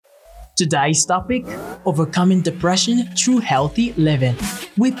Today's topic, overcoming depression through healthy living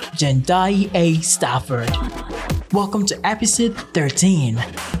with Jendai A. Stafford. Welcome to episode 13.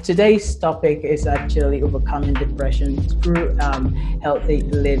 Today's topic is actually overcoming depression through healthy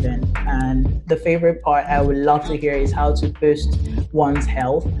living. And the favorite part I would love to hear is how to boost one's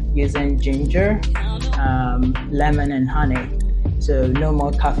health using ginger, lemon, and honey. So no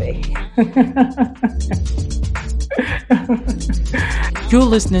more coffee. You're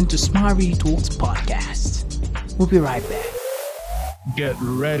listening to Smari Talks podcast. We'll be right back. Get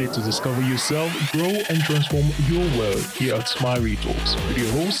ready to discover yourself, grow, and transform your world here at Smiley Talks with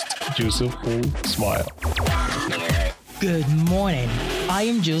your host, Joseph Paul Smile. Good morning. I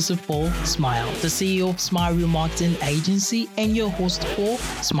am Joseph Paul Smile, the CEO of Smile Marketing Agency and your host for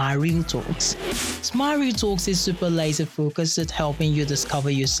Smile Talks. Smile Talks is super laser focused at helping you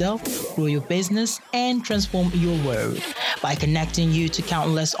discover yourself, grow your business, and transform your world by connecting you to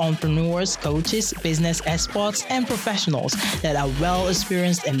countless entrepreneurs, coaches, business experts, and professionals that are well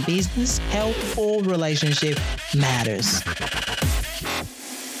experienced in business, health, or relationship matters.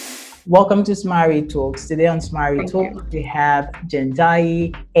 Welcome to Smari Talks. Today on Smari Talks, we have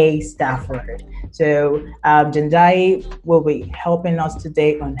Jendai A. Stafford. So Jendai will be helping us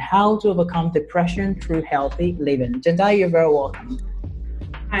today on how to overcome depression through healthy living. Jendai, you're very welcome.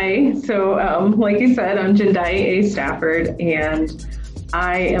 Hi. So like you said, I'm Jendai A. Stafford, and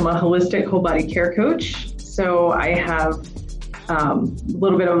I am a holistic whole body care coach. So I have a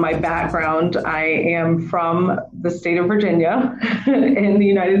little bit of my background. I am from the state of Virginia in the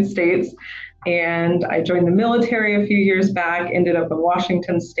United States, and I joined the military a few years back, ended up in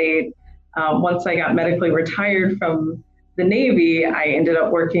Washington State. Once I got medically retired from the Navy, I ended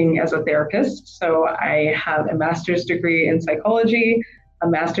up working as a therapist. So I have a master's degree in psychology, a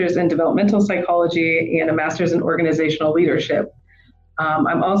master's in developmental psychology, and a master's in organizational leadership.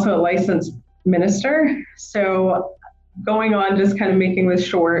 I'm also a licensed minister. So going on, just kind of making this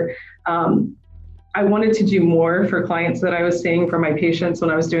short, I wanted to do more for clients that I was seeing, for my patients when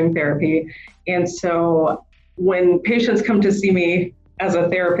I was doing therapy. And so when patients come to see me as a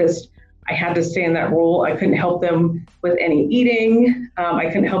therapist, I had to stay in that role. I couldn't help them with any eating. I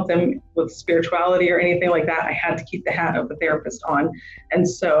couldn't help them with spirituality or anything like that. I had to keep the hat of the therapist on. And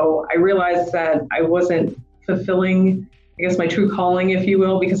so I realized that I wasn't fulfilling, I guess, my true calling, if you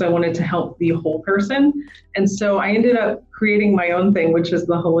will, because I wanted to help the whole person. And so I ended up creating my own thing, which is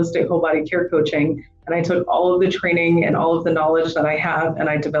the holistic whole body care coaching. And I took all of the training and all of the knowledge that I have, and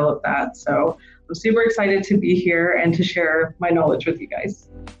I developed that. So I'm super excited to be here and to share my knowledge with you guys.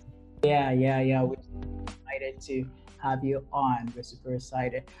 Yeah. We're excited to have you on. We're super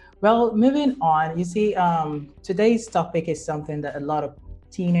excited. Well, moving on, you see, today's topic is something that a lot of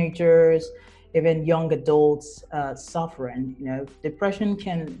teenagers, even young adults suffering. Depression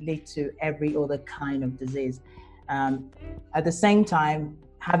can lead to every other kind of disease. At the same time,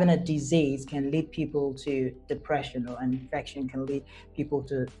 having a disease can lead people to depression, or an infection can lead people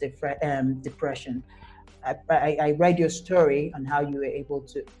to depression. I read your story on how you were able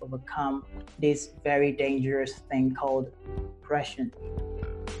to overcome this very dangerous thing called depression.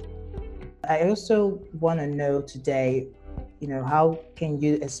 I also want to know today, how can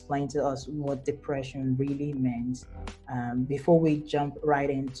you explain to us what depression really means before we jump right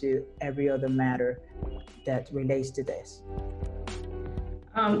into every other matter that relates to this?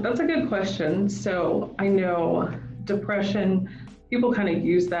 That's a good question. So I know depression, people kind of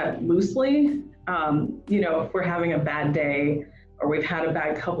use that loosely. If we're having a bad day or we've had a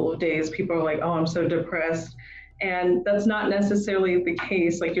bad couple of days, people are like, oh, I'm so depressed. And that's not necessarily the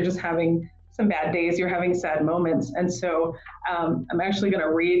case. Like, you're just having some bad days, you're having sad moments. And so I'm actually going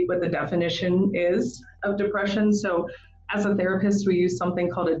to read what the definition is of depression. So as a therapist, we use something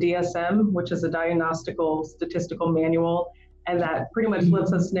called a DSM, which is a diagnostical statistical manual. And that pretty much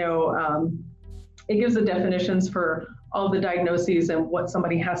lets us know, it gives the definitions for all the diagnoses and what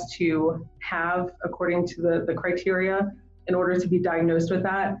somebody has to have according to the criteria in order to be diagnosed with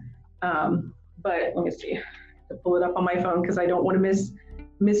that. But let me see, to pull it up on my phone, because I don't want to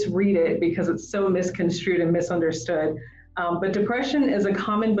misread it because it's so misconstrued and misunderstood. But depression is a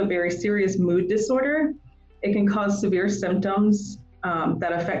common but very serious mood disorder. It can cause severe symptoms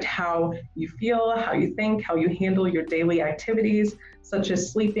that affect how you feel, how you think, how you handle your daily activities, such as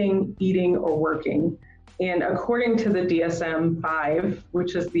sleeping, eating, or working. And according to the DSM-5,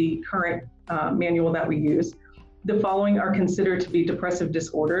 which is the current manual that we use, the following are considered to be depressive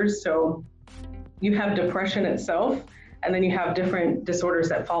disorders. So you have depression itself, and then you have different disorders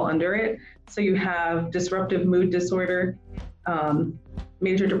that fall under it. So you have disruptive mood disorder,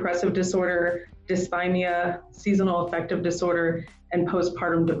 major depressive disorder, dysthymia, seasonal affective disorder, and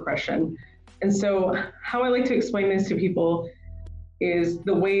postpartum depression. And so how I like to explain this to people is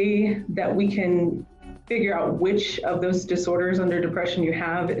the way that we can figure out which of those disorders under depression you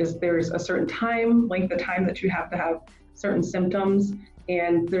have is there's a certain length of time that you have to have certain symptoms,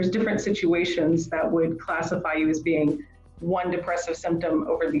 and there's different situations that would classify you as being one depressive symptom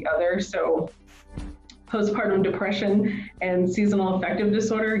over the other. So postpartum depression and seasonal affective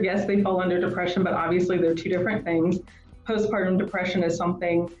disorder, yes, they fall under depression, but obviously they're two different things. Postpartum depression is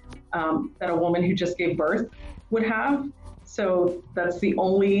something that a woman who just gave birth would have. So that's the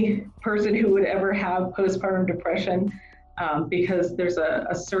only person who would ever have postpartum depression because there's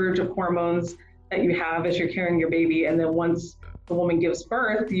a surge of hormones that you have as you're carrying your baby. And then once the woman gives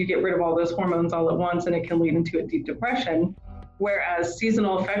birth, you get rid of all those hormones all at once, and it can lead into a deep depression. Whereas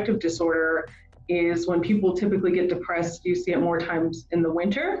seasonal affective disorder is when people typically get depressed, you see it more times in the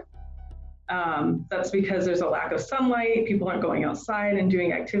winter. That's because there's a lack of sunlight. People aren't going outside and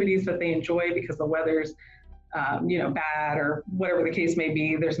doing activities that they enjoy because the weather's bad or whatever the case may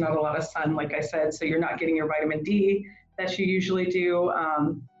be. There's not a lot of sun, like I said, so you're not getting your vitamin D that you usually do.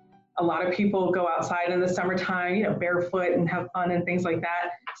 A lot of people go outside in the summertime, barefoot and have fun and things like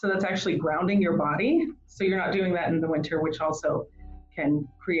that. So that's actually grounding your body. So you're not doing that in the winter, which also can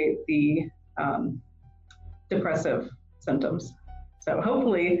create the depressive symptoms. So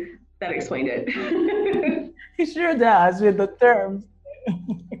hopefully that explained it. It sure does with the terms.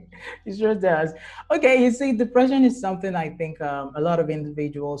 It sure does. Okay, you see, depression is something I think a lot of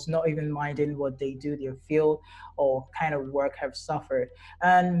individuals, not even minding what they do, their field or kind of work, have suffered.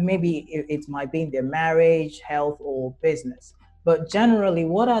 And maybe it might be in their marriage, health, or business. But generally,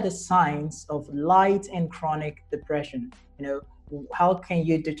 what are the signs of light and chronic depression? How can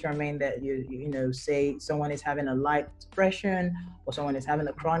you determine that say someone is having a light depression or someone is having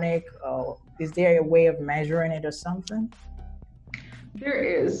a chronic? Is there a way of measuring it or something? There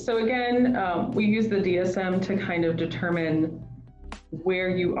is. So again, we use the DSM to kind of determine where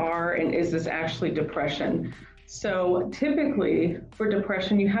you are and is this actually depression. So typically for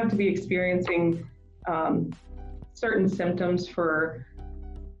depression, you have to be experiencing certain symptoms for,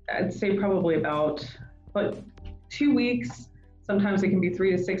 I'd say probably about 2 weeks. Sometimes it can be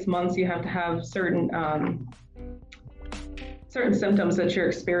 3 to 6 months. You have to have certain symptoms that you're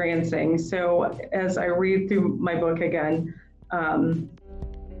experiencing. So as I read through my book again,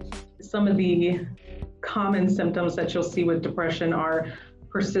 some of the common symptoms that you'll see with depression are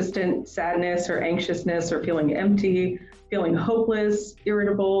persistent sadness or anxiousness or feeling empty, feeling hopeless,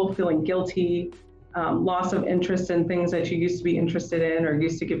 irritable, feeling guilty, loss of interest in things that you used to be interested in or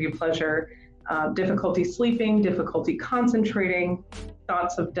used to give you pleasure, difficulty sleeping, difficulty concentrating,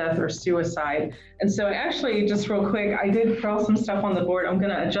 thoughts of death or suicide. And so actually, just real quick, I did throw some stuff on the board. I'm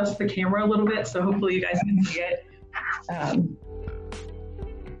going to adjust the camera a little bit, so hopefully you guys can see it.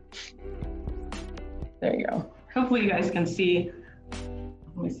 There you go. Hopefully you guys can see.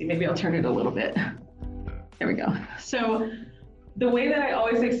 Let me see, maybe I'll turn it a little bit. There we go. So the way that I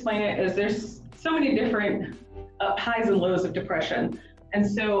always explain it is there's so many different highs and lows of depression. And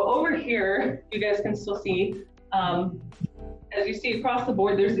so over here, you guys can still see, as you see across the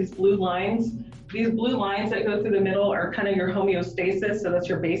board, there's these blue lines. These blue lines that go through the middle are kind of your homeostasis, so that's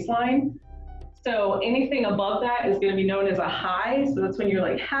your baseline. So anything above that is going to be known as a high. So that's when you're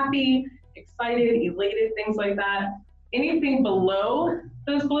like happy, excited, elated, things like that. Anything below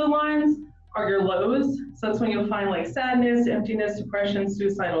those blue lines are your lows. So that's when you'll find like sadness, emptiness, depression,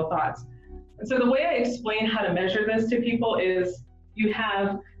 suicidal thoughts. And so the way I explain how to measure this to people is you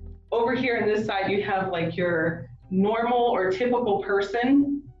have over here on this side, you have like your normal or typical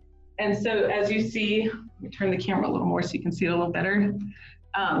person. And so as you see, let me turn the camera a little more so you can see it a little better.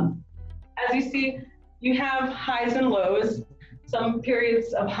 As you see, you have highs and lows. Some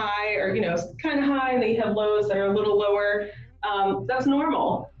periods of high are, kind of high, and then you have lows that are a little lower. That's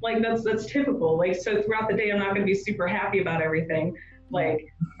normal. Like that's typical. Like, so throughout the day, I'm not going to be super happy about everything. Like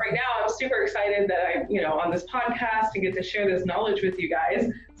right now, I'm super excited that I, on this podcast and get to share this knowledge with you guys.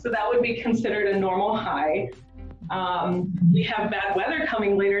 So that would be considered a normal high. We have bad weather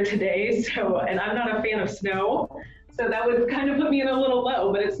coming later today. And I'm not a fan of snow. So that would kind of put me in a little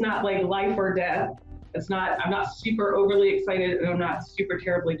low, but it's not like life or death. I'm not super overly excited, and I'm not super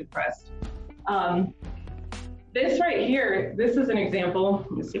terribly depressed. This right here, this is an example.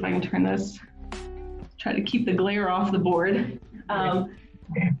 Let me see if I can turn this, try to keep the glare off the board. But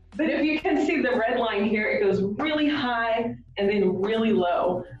if you can see the red line here, it goes really high and then really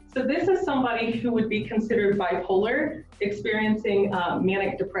low. So this is somebody who would be considered bipolar, experiencing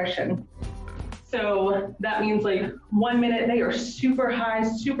manic depression. So that means like 1 minute they are super high,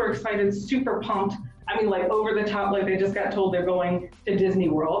 super excited, super pumped. I mean, like over the top, like they just got told they're going to Disney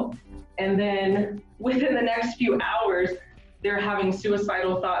World. And then within the next few hours, they're having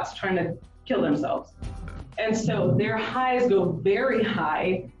suicidal thoughts, trying to kill themselves. And so their highs go very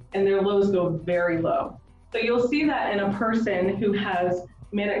high and their lows go very low. So you'll see that in a person who has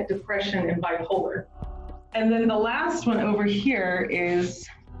manic depression and bipolar. And then the last one over here is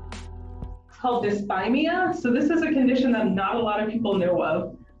called dysthymia. So this is a condition that not a lot of people know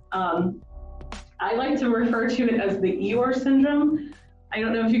of. I like to refer to it as the Eeyore syndrome. I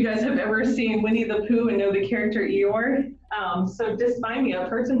don't know if you guys have ever seen Winnie the Pooh and know the character Eeyore. So dysthymia, a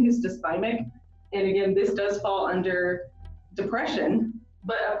person who's dysthymic, and again, this does fall under depression,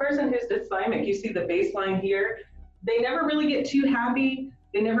 but a person who's dysthymic, you see the baseline here, they never really get too happy,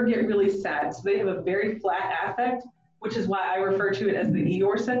 they never get really sad. So they have a very flat affect, which is why I refer to it as the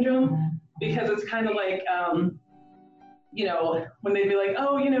Eeyore syndrome, because it's kind of like, you know, when they'd be like,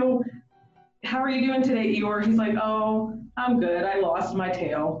 oh, you know, how are you doing today, Eeyore? He's like, oh, I'm good. I lost my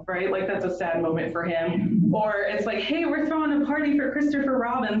tail, right? Like that's a sad moment for him. Or it's like, hey, we're throwing a party for Christopher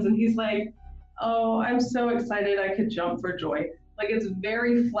Robin. And he's like, oh, I'm so excited I could jump for joy. Like it's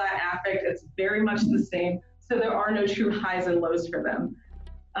very flat affect. It's very much the same. So there are no true highs and lows for them.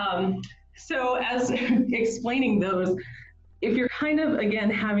 So as explaining those, if you're kind of, again,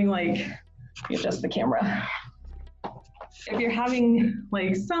 having like, adjust the camera. If you're having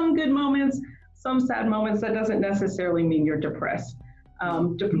like some good moments, some sad moments, that doesn't necessarily mean you're depressed.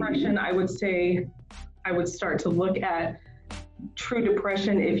 Depression, I would say, I would start to look at true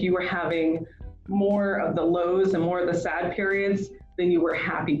depression if you were having more of the lows and more of the sad periods than you were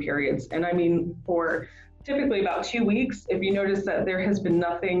happy periods. And I mean, for typically about 2 weeks, if you notice that there has been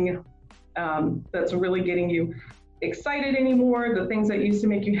nothing that's really getting you excited anymore, the things that used to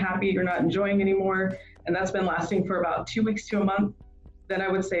make you happy, you're not enjoying anymore, and that's been lasting for about 2 weeks to a month, then I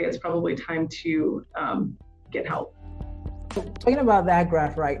would say it's probably time to get help. Talking about that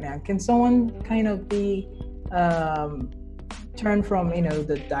graph right now, can someone kind of be turned from, you know,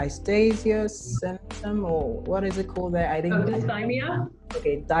 the dysplasia symptom, or what is it called there? I think dysthymia.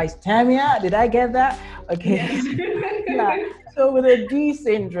 Okay, dysthymia. Did I get that? Okay. Yes. Yeah. So with a D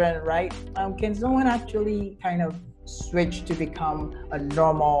syndrome, right? Can someone actually kind of switch to become a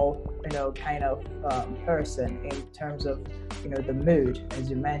normal, you know, kind of person in terms of, you know, the mood, as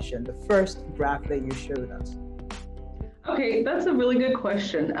you mentioned, the first graph that you showed us? Okay, that's a really good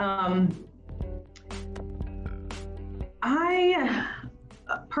question. I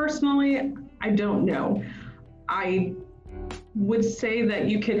personally, I don't know. I would say that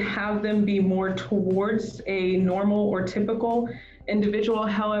you could have them be more towards a normal or typical individual.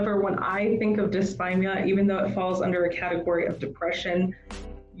 However, when I think of dysthymia, even though it falls under a category of depression,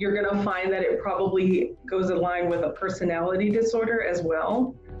 you're going to find that it probably goes in line with a personality disorder as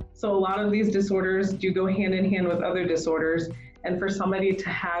well. So a lot of these disorders do go hand in hand with other disorders. And for somebody to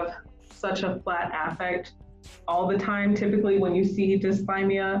have such a flat affect all the time, typically when you see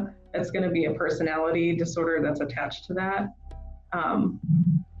dysthymia, it's going to be a personality disorder that's attached to that.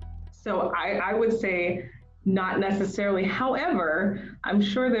 So I would say not necessarily. However, I'm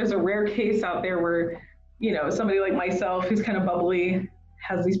sure there's a rare case out there where, you know, somebody like myself who's kind of bubbly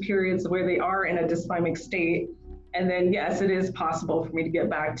has these periods where they are in a dysthymic state. And then, yes, it is possible for me to get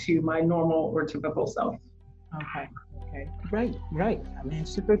back to my normal or typical self. Okay. Great. I mean,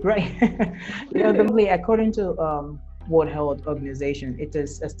 super great. You know, according to World Health Organization, it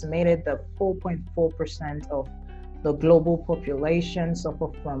is estimated that 4.4% of the global population suffer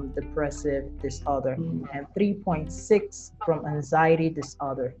from depressive disorder and 3.6% from anxiety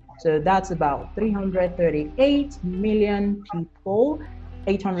disorder. So that's about 338 million people,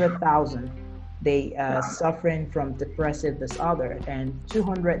 800,000. They are suffering from depressive disorder, and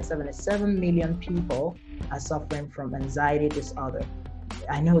 277 million people are suffering from anxiety disorder.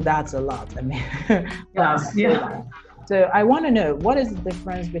 I know that's a lot. I mean, Yeah. So I want to know, what is the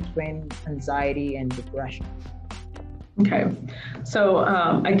difference between anxiety and depression? Okay, so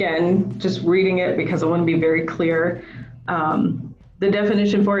again, just reading it because I want to be very clear. The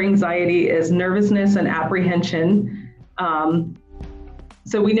definition for anxiety is nervousness and apprehension.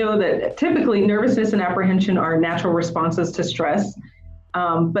 So we know that typically nervousness and apprehension are natural responses to stress,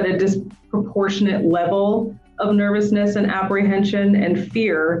 but a disproportionate level of nervousness and apprehension and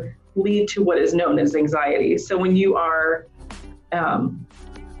fear lead to what is known as anxiety. So when you are,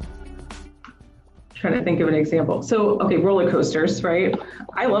 trying to think of an example. So, okay, roller coasters, right?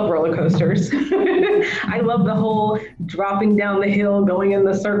 I love roller coasters. I love the whole dropping down the hill, going in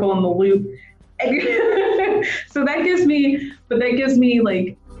the circle and the loop. So that gives me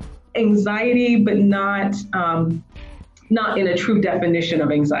like anxiety, but not not in a true definition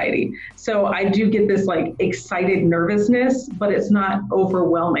of anxiety. So I do get this like excited nervousness, but it's not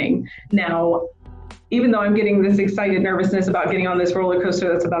overwhelming. Now, even though I'm getting this excited nervousness about getting on this roller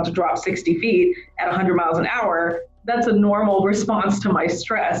coaster that's about to drop 60 feet at 100 miles an hour, that's a normal response to my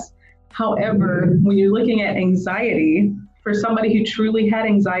stress. However, when you're looking at anxiety, for somebody who truly had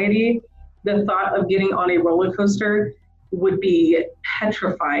anxiety, the thought of getting on a roller coaster would be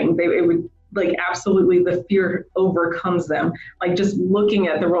petrifying. It would like absolutely, the fear overcomes them. Like just looking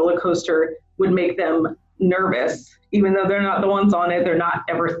at the roller coaster would make them nervous, even though they're not the ones on it. They're not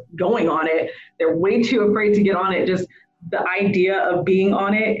ever going on it. They're way too afraid to get on it. Just the idea of being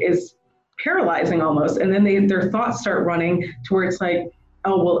on it is paralyzing almost. And then their thoughts start running to where it's like,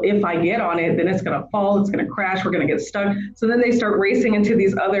 oh, well, if I get on it, then it's going to fall, it's going to crash, we're going to get stuck. So then they start racing into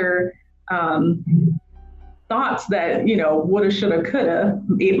these other thoughts that, woulda, shoulda, coulda.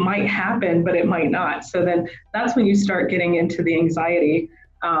 It might happen, but it might not. So then that's when you start getting into the anxiety.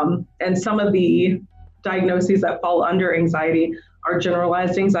 And some of the diagnoses that fall under anxiety are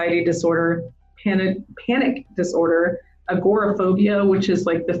generalized anxiety disorder, panic disorder, agoraphobia, which is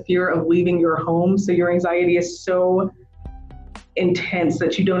like the fear of leaving your home. So your anxiety is so intense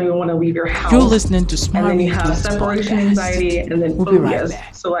that you don't even want to leave your house. You're listening to Smart And then you have separation anxiety, and then phobias.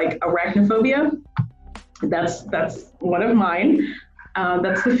 So like arachnophobia, that's one of mine.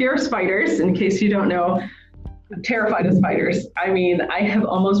 That's the fear of spiders. In case you don't know, I'm terrified of spiders. I mean, I have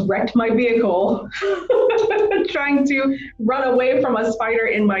almost wrecked my vehicle trying to run away from a spider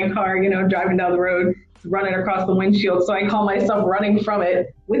in my car, driving down the road, running across the windshield. So I call myself running from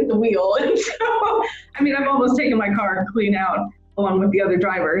it with the wheel. And so, I've almost taken my car clean out along with the other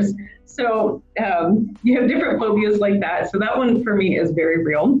drivers. So you have different phobias like that. So that one for me is very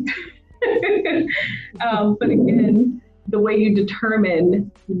real. But again, the way you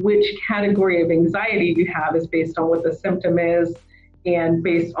determine which category of anxiety you have is based on what the symptom is and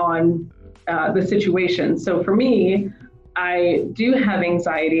based on the situation. So for me, I do have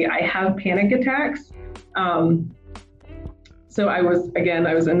anxiety. I have panic attacks. So I was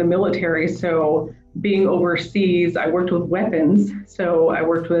in the military. So being overseas, I worked with weapons. So I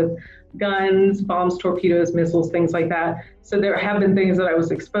worked with guns, bombs, torpedoes, missiles, things like that. So there have been things that I was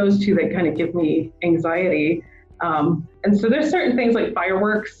exposed to that kind of give me anxiety. And so there's certain things like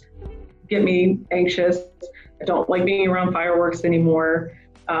fireworks get me anxious. I don't like being around fireworks anymore.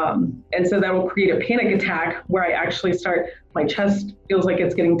 And so that will create a panic attack where I actually my chest feels like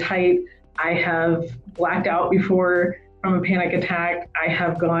it's getting tight. I have blacked out before from a panic attack. I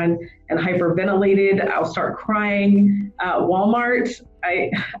have gone and hyperventilated. I'll start crying. Walmart, I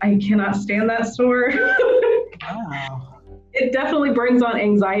cannot stand that store. Wow. It definitely brings on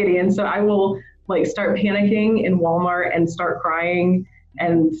anxiety. And so I will start panicking in Walmart and start crying.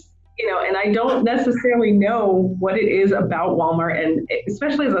 And, and I don't necessarily know what it is about Walmart. And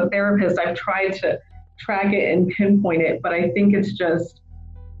especially as a therapist, I've tried to track it and pinpoint it, but I think it's just,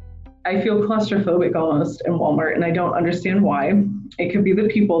 I feel claustrophobic almost in Walmart, and I don't understand why. It could be the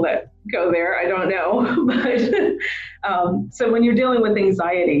people that go there, I don't know. But so when you're dealing with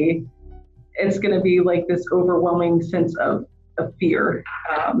anxiety, it's going to be like this overwhelming sense of fear,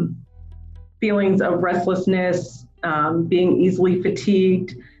 feelings of restlessness, being easily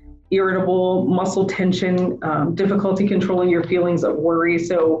fatigued, irritable, muscle tension, difficulty controlling your feelings of worry.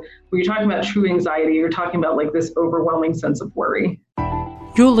 So when you're talking about true anxiety, you're talking about like this overwhelming sense of worry.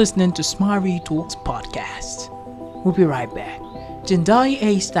 You're listening to Smart Talks podcast. We'll be right back. Jendai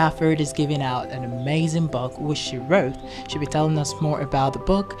A. Stafford is giving out an amazing book which she wrote. She'll be telling us more about the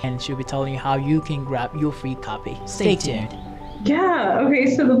book, and she'll be telling you how you can grab your free copy. Stay tuned. Yeah,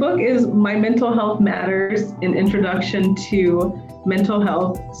 okay, so the book is My Mental Health Matters, an Introduction to Mental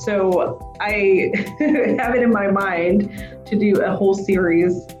Health. So I have it in my mind to do a whole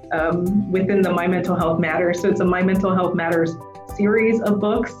series within the My Mental Health Matters. So it's a My Mental Health Matters series of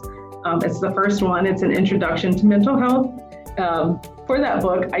books. It's the first one. It's an introduction to mental health. For that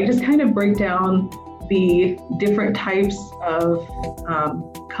book, I just kind of break down the different types of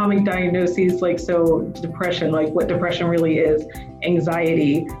common diagnoses, so depression, like what depression really is,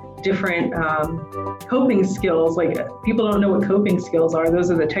 anxiety, different coping skills. Like people don't know what coping skills are.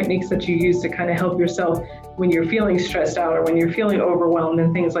 Those are the techniques that you use to kind of help yourself when you're feeling stressed out or when you're feeling overwhelmed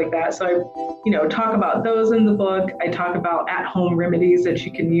and things like that. So I, talk about those in the book. I talk about at-home remedies that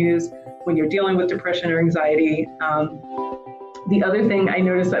you can use when you're dealing with depression or anxiety. The other thing I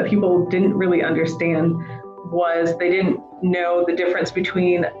noticed that people didn't really understand was they didn't know the difference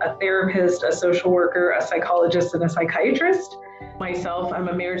between a therapist, a social worker, a psychologist, and a psychiatrist. Myself, I'm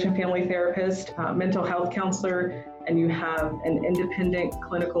a marriage and family therapist, mental health counselor, and you have an independent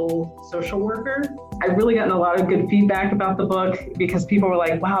clinical social worker. I've really gotten a lot of good feedback about the book because people were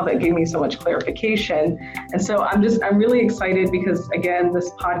like, wow, that gave me so much clarification. And so I'm really excited because, again,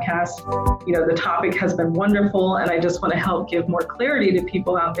 this podcast, the topic has been wonderful, and I just want to help give more clarity to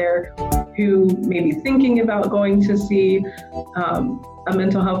people out there who may be thinking about going to see a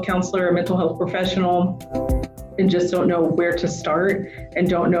mental health counselor, a mental health professional, and just don't know where to start and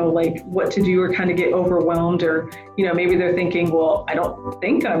don't know like what to do, or kind of get overwhelmed, or maybe they're thinking, well, I don't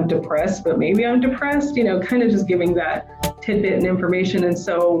think I'm depressed, but maybe I'm depressed, kind of just giving that tidbit and information. And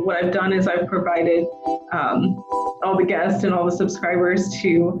so what I've done is I've provided all the guests and all the subscribers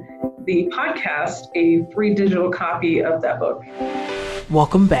to the podcast a free digital copy of that book.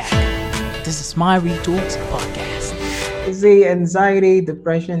 Welcome back. This is My Real Talks podcast. You see, anxiety,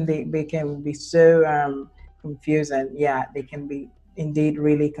 depression, they can be so confusing. Yeah, they can be indeed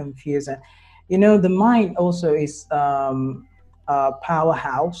really confusing. The mind also is a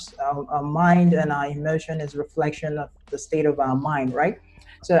powerhouse. Our mind and our emotion is reflection of the state of our mind, right?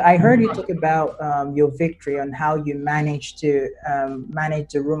 So I heard you talk about your victory on how you managed to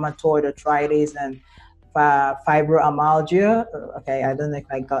manage the rheumatoid arthritis and fibromyalgia. Okay, I don't know if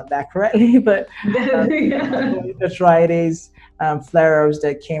I got that correctly, but arthritis flare-ups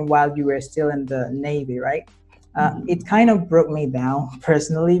that came while you were still in the Navy, right? It kind of broke me down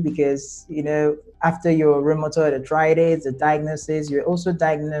personally because, after your rheumatoid arthritis, the diagnosis, you're also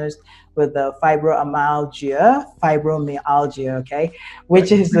diagnosed with the fibromyalgia, okay,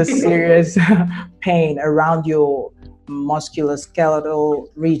 which is the serious pain around your musculoskeletal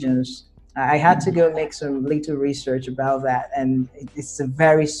regions. I had to go make some little research about that, and it's a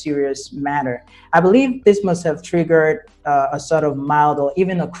very serious matter. I believe this must have triggered a sort of mild or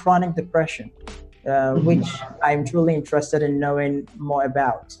even a chronic depression, which I'm truly interested in knowing more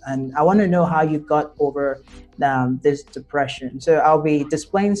about. And I want to know how you got over this depression. So I'll be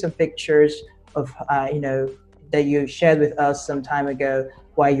displaying some pictures of, that you shared with us some time ago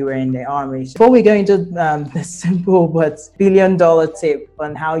while you were in the Army. So before we go into the simple but billion-dollar tip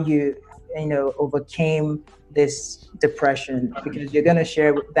on how you overcame this depression, because you're going to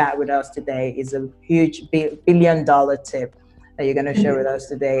share that with us today, is a huge billion-dollar tip that you're going to share with us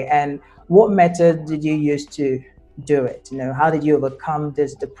today. And what method did you use to do it? How did you overcome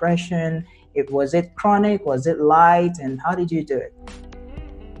this depression? Was it chronic? Was it light? And how did you do it?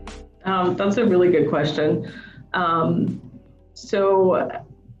 That's a really good question. So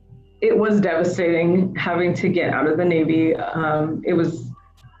it was devastating having to get out of the Navy. It was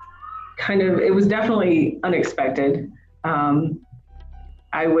definitely unexpected.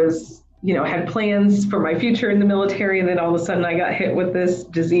 I was, had plans for my future in the military, and then all of a sudden I got hit with this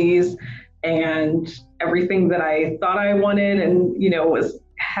disease, and everything that I thought I wanted and, was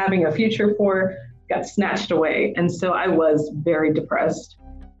having a future for got snatched away. And so I was very depressed.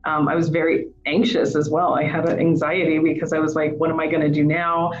 I was very anxious as well. I had anxiety because I was like, what am I going to do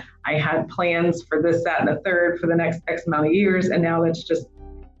now? I had plans for this, that, and the third for the next X amount of years, and now that's just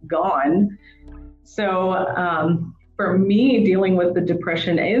gone. So for me, dealing with the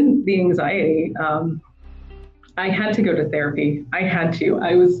depression and the anxiety, I had to go to therapy. I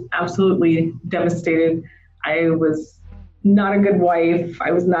was absolutely devastated. I was not a good wife.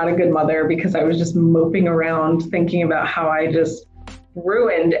 I was not a good mother because I was just moping around thinking about how I just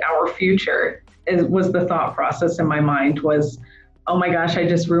ruined our future. It was the thought process in my mind was, oh my gosh, I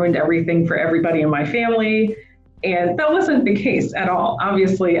just ruined everything for everybody in my family. And that wasn't the case at all.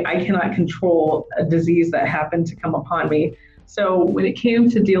 Obviously, I cannot control a disease that happened to come upon me. So when it came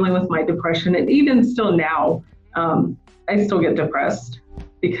to dealing with my depression, and even still now, I still get depressed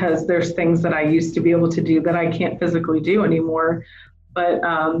because there's things that I used to be able to do that I can't physically do anymore. But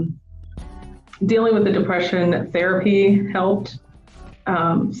dealing with the depression, therapy helped.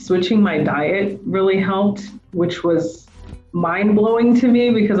 Switching my diet really helped, which was mind-blowing to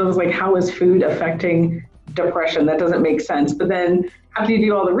me because I was like, how is food affecting depression? That doesn't make sense. But then after you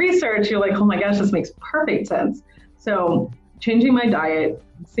do all the research, you're like, oh my gosh, this makes perfect sense. So changing my diet,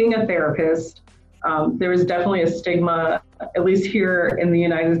 seeing a therapist, there is definitely a stigma, at least here in the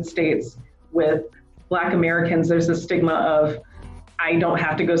United States with Black Americans, there's a stigma of, I don't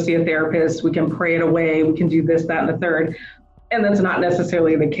have to go see a therapist. We can pray it away. We can do this, that, and the third. And that's not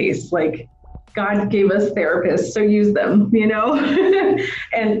necessarily the case. Like, God gave us therapists, so use them,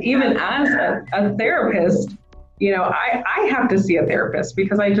 And even as a therapist, I have to see a therapist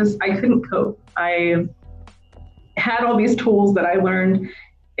because I couldn't cope. I had all these tools that I learned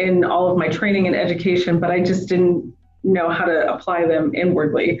in all of my training and education, but I just didn't know how to apply them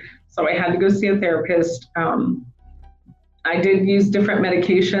inwardly. So I had to go see a therapist. I did use different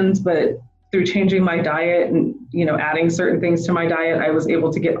medications, but through changing my diet and, adding certain things to my diet, I was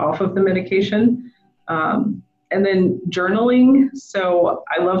able to get off of the medication. And then journaling. So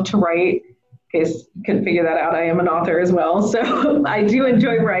I love to write. In case you couldn't figure that out, I am an author as well. So I do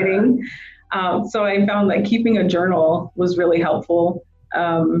enjoy writing. So I found that keeping a journal was really helpful.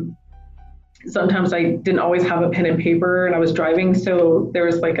 Sometimes I didn't always have a pen and paper and I was driving. So there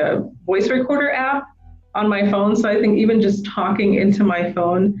was like a voice recorder app on my phone. So I think even just talking into my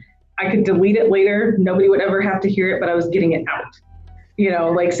phone, I could delete it later. Nobody would ever have to hear it, but I was getting it out.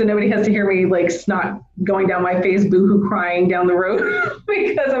 So nobody has to hear me like snot going down my face, boohoo crying down the road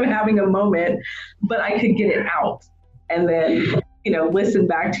because I'm having a moment, but I could get it out and then, listen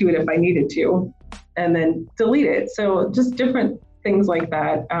back to it if I needed to, and then delete it. So just different things like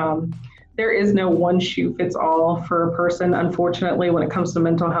that. There is no one shoe fits all for a person. Unfortunately, when it comes to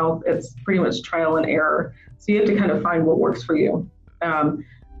mental health, it's pretty much trial and error. So you have to kind of find what works for you.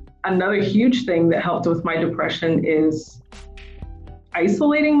 Another huge thing that helped with my depression is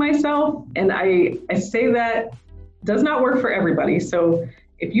isolating myself. And I say that does not work for everybody. So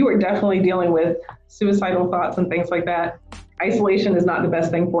if you are definitely dealing with suicidal thoughts and things like that, isolation is not the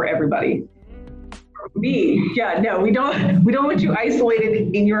best thing for everybody. For me, we don't want you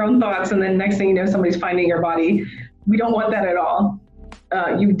isolated in your own thoughts. And then next thing you know, somebody's finding your body. We don't want that at all.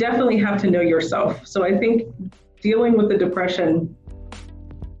 You definitely have to know yourself. So I think dealing with the depression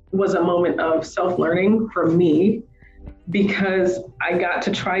was a moment of self-learning for me, because I got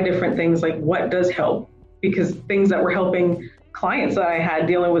to try different things, like what does help, because things that were helping clients that I had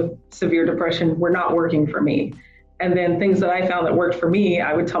dealing with severe depression were not working for me. And then things that I found that worked for me,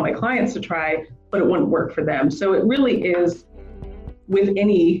 I would tell my clients to try, but it wouldn't work for them. So it really is, with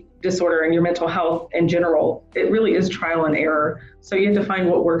any disorder in your mental health in general, it really is trial and error. So you have to find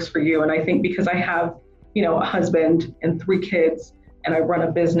what works for you. And I think because I have, a husband and 3 kids, and I run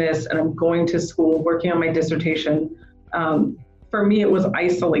a business and I'm going to school, working on my dissertation, for me, it was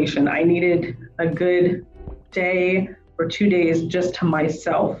isolation. I needed a good day or 2 days just to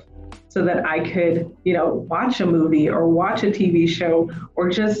myself so that I could, watch a movie or watch a TV show or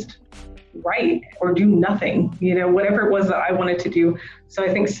just write or do nothing, whatever it was that I wanted to do. So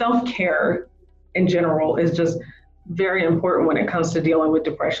I think self-care in general is just very important when it comes to dealing with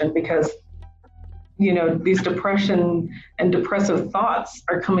depression, because these depression and depressive thoughts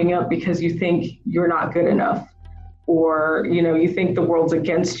are coming up because you think you're not good enough, or, you think the world's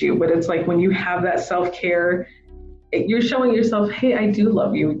against you. But it's like when you have that self-care, you're showing yourself, hey, I do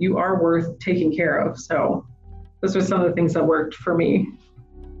love you. You are worth taking care of. So those are some of the things that worked for me.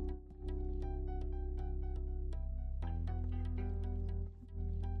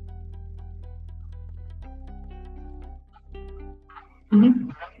 Mm-hmm.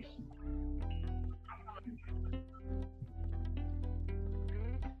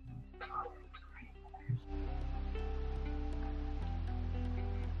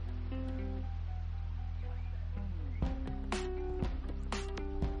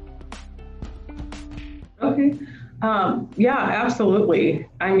 Okay. Yeah, absolutely.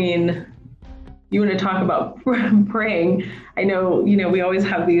 I mean, you want to talk about praying. I know, we always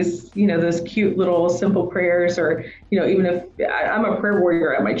have these, those cute little simple prayers, or, even if I'm a prayer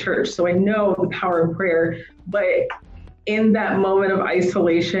warrior at my church, so I know the power of prayer. But in that moment of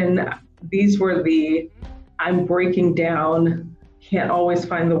isolation, these were I'm breaking down, can't always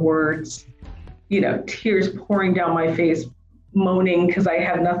find the words, tears pouring down my face, moaning because I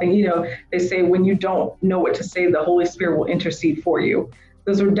have nothing. They say when you don't know what to say, the Holy Spirit will intercede for you.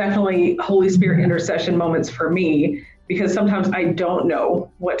 Those were definitely Holy Spirit intercession moments for me, because sometimes I don't know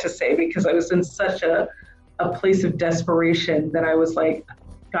what to say because I was in such a place of desperation that I was like,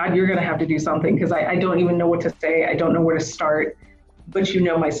 God, you're going to have to do something, because I don't even know what to say. I don't know where to start, but you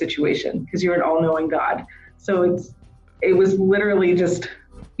know my situation because you're an all-knowing God. So it was literally just,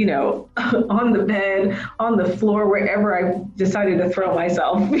 on the bed, on the floor, wherever I decided to throw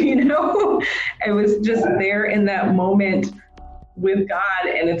myself, I was just there in that moment with God.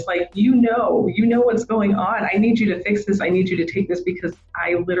 And it's like, you know what's going on. I need you to fix this. I need you to take this, because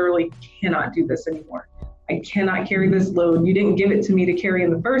I literally cannot do this anymore. I cannot carry this load. You didn't give it to me to carry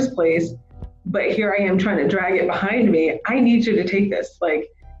in the first place, but here I am trying to drag it behind me. I need you to take this. Like,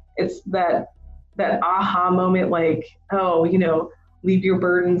 it's that aha moment, like, oh, leave your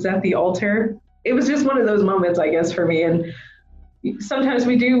burdens at the altar. It was just one of those moments, I guess, for me. And sometimes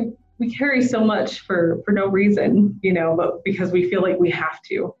we carry so much for no reason, but because we feel like we have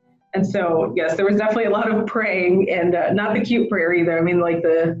to. And so, yes, there was definitely a lot of praying, and not the cute prayer either. I mean, like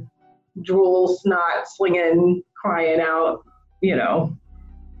the drool, snot, slinging, crying out,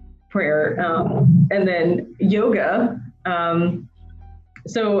 prayer. And then yoga.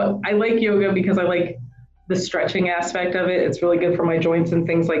 So I like yoga because I like the stretching aspect of it. It's really good for my joints and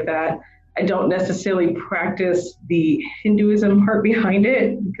things like that. I don't necessarily practice the Hinduism part behind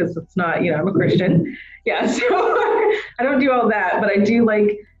it because it's not, I'm a Christian. Yeah, so I don't do all that, but I do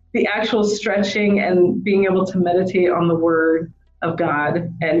like the actual stretching and being able to meditate on the word of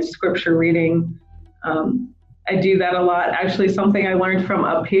God and scripture reading. I do that a lot. Actually, something I learned from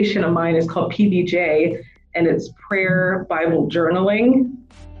a patient of mine is called PBJ, and it's prayer Bible journaling.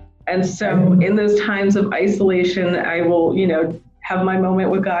 And so in those times of isolation, I will, have my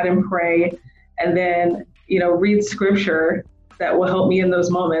moment with God and pray, and then, read scripture that will help me in those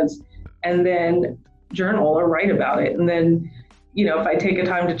moments, and then journal or write about it. And then, if I take a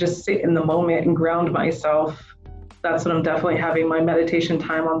time to just sit in the moment and ground myself, that's when I'm definitely having my meditation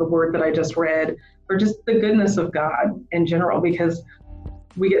time on the word that I just read, or just the goodness of God in general, because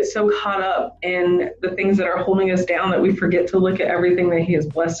we get so caught up in the things that are holding us down that we forget to look at everything that He has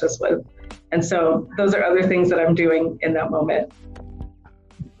blessed us with. And so those are other things that I'm doing in that moment.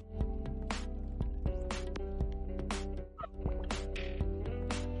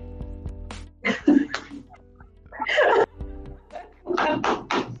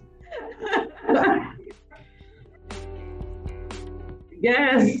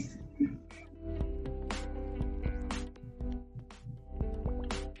 Yes.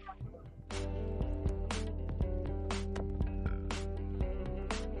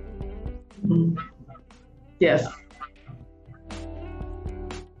 Yes.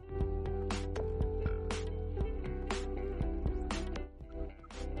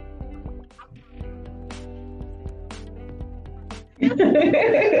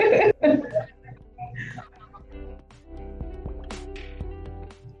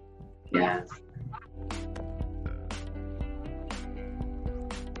 Yes.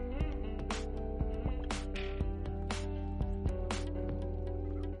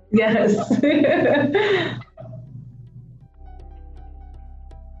 Yes.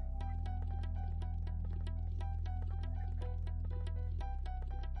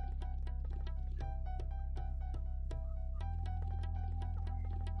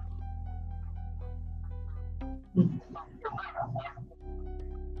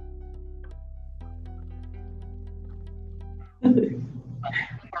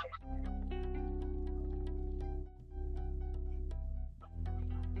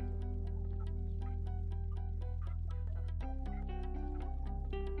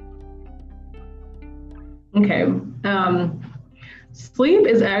 Okay. Sleep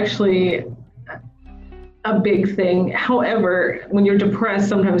is actually a big thing. However, when you're depressed,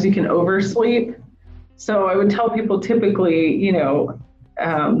 sometimes you can oversleep. So I would tell people typically,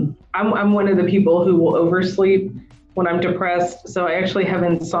 I'm one of the people who will oversleep when I'm depressed. So I actually have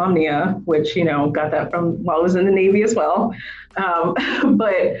insomnia, which, got that from while I was in the Navy as well.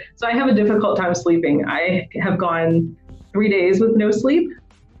 But so I have a difficult time sleeping. I have gone 3 days with no sleep,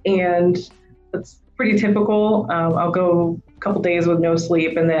 and that's pretty typical. I'll go a couple days with no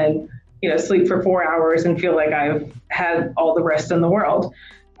sleep and then, sleep for 4 hours and feel like I've had all the rest in the world.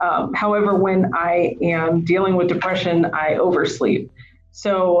 However, when I am dealing with depression, I oversleep.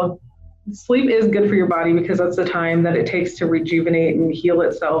 So sleep is good for your body because that's the time that it takes to rejuvenate and heal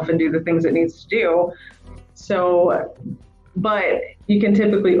itself and do the things it needs to do. So, but you can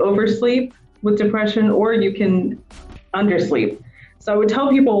typically oversleep with depression, or you can undersleep. So I would tell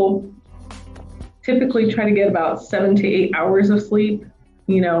people typically try to get about 7 to 8 hours of sleep.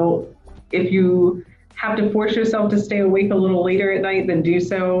 If you have to force yourself to stay awake a little later at night, then do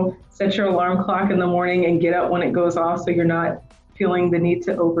so. Set your alarm clock in the morning and get up when it goes off so you're not feeling the need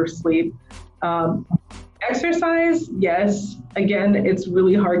to oversleep. Exercise, yes. Again, it's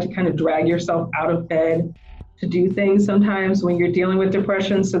really hard to kind of drag yourself out of bed to do things sometimes when you're dealing with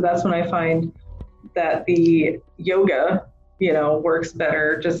depression. So that's when I find that the yoga, works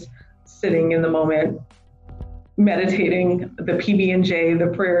better, just sitting in the moment, meditating. The PB&J, the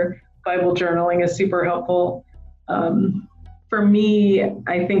prayer Bible journaling, is super helpful. For me,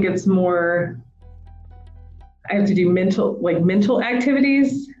 I think it's more, I have to do mental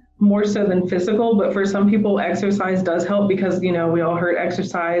activities more so than physical, but for some people exercise does help because, we all heard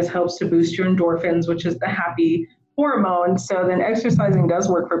exercise helps to boost your endorphins, which is the happy hormone. So then exercising does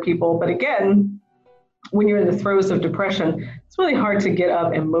work for people. But again, when you're in the throes of depression, it's really hard to get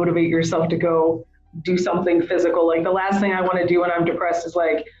up and motivate yourself to go do something physical. Like the last thing I want to do when I'm depressed is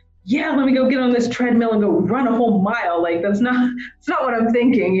like, yeah, let me go get on this treadmill and go run a whole mile. Like it's not what I'm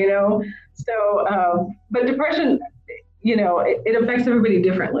thinking, So, but depression, it affects everybody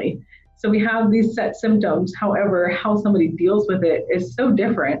differently. So we have these set symptoms. However, how somebody deals with it is so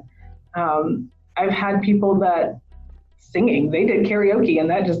different. I've had people that singing. They did karaoke and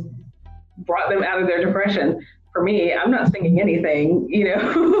that just brought them out of their depression. For me, I'm not singing anything,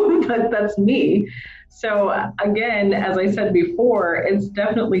 but that's me. So again, as I said before, it's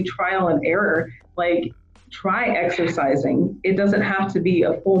definitely trial and error. Like, try exercising. It doesn't have to be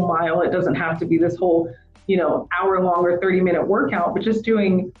a full mile. It doesn't have to be this whole, hour long or 30-minute workout, but just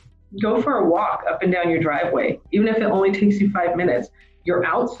go for a walk up and down your driveway. Even if it only takes you 5 minutes, you're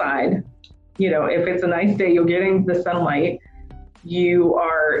outside. If it's a nice day, you're getting the sunlight, you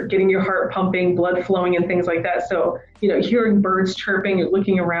are getting your heart pumping, blood flowing and things like that. So, hearing birds chirping, you're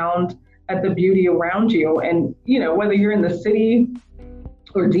looking around at the beauty around you. And, whether you're in the city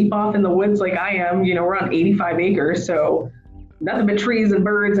or deep off in the woods like I am, we're on 85 acres. So nothing but trees and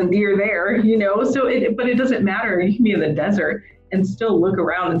birds and deer there, but it doesn't matter. You can be in the desert and still look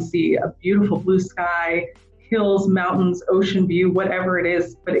around and see a beautiful blue sky, hills, mountains, ocean view, whatever it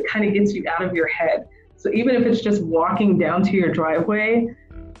is, but it kind of gets you out of your head. So even if it's just walking down to your driveway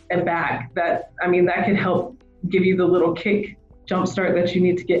and back, that could help give you the little kick, jumpstart that you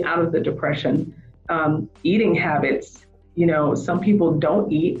need to get out of the depression. Eating habits, some people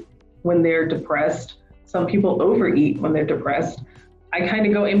don't eat when they're depressed. Some people overeat when they're depressed. I kind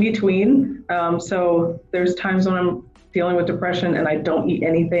of go in between. So there's times when I'm dealing with depression and I don't eat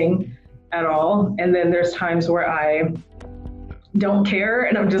anything at all. And then there's times where I don't care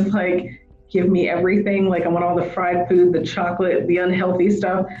and I'm just like, give me everything. Like, I want all the fried food, the chocolate, the unhealthy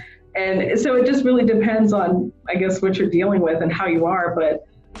stuff. And so it just really depends on, I guess, what you're dealing with and how you are. But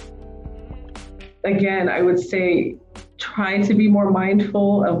again, I would say try to be more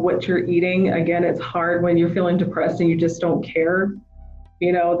mindful of what you're eating. Again, it's hard when you're feeling depressed and you just don't care,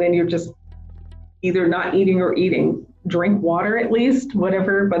 then you're just either not eating or eating. Drink water at least,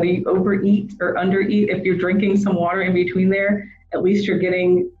 whatever, whether you overeat or undereat. If you're drinking some water in between there, at least you're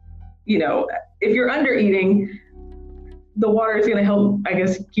getting, if you're undereating, the water is going to help, I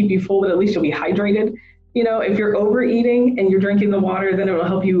guess, keep you full, but at least you'll be hydrated. If you're overeating and you're drinking the water, then it will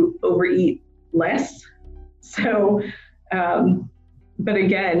help you overeat less. So, but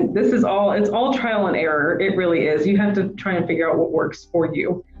again, it's all trial and error. It really is. You have to try and figure out what works for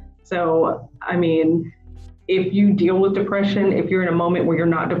you. So, if you deal with depression, if you're in a moment where you're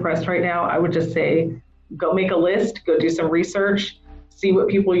not depressed right now, I would just say, go make a list, go do some research, see what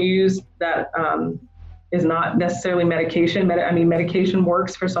people use that is not necessarily medication. Medication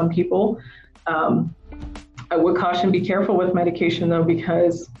works for some people. I would caution, be careful with medication though,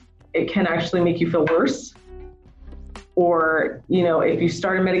 because it can actually make you feel worse. Or, if you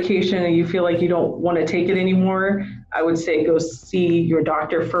start a medication and you feel like you don't want to take it anymore, I would say go see your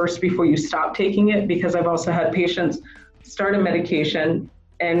doctor first before you stop taking it, because I've also had patients start a medication,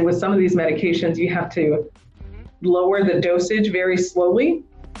 and with some of these medications, you have to lower the dosage very slowly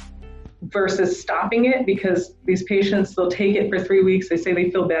versus stopping it, because these patients, they'll take it for 3 weeks. They say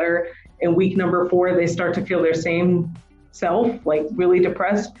they feel better. In week number 4, they start to feel their same self, like really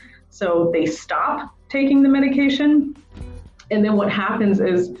depressed. So they stop taking the medication. And then what happens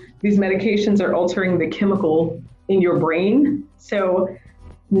is these medications are altering the chemical in your brain. So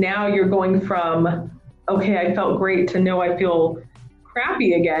now you're going from, okay, I felt great, to no, I feel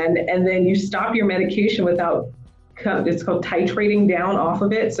crappy again. And then you stop your medication without, it's called titrating down off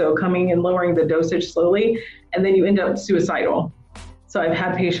of it. So coming and lowering the dosage slowly, and then you end up suicidal. So I've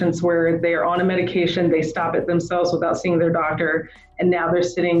had patients where they're on a medication, they stop it themselves without seeing their doctor, and now they're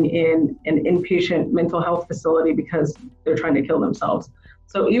sitting in an inpatient mental health facility because they're trying to kill themselves.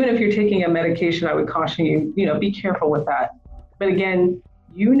 So even if you're taking a medication, I would caution you, be careful with that. But again,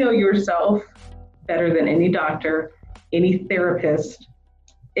 yourself better than any doctor, any therapist,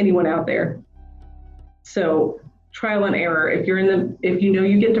 anyone out there. So trial and error. If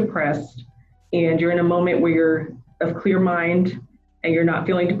you get depressed and you're in a moment where you're of clear mind and you're not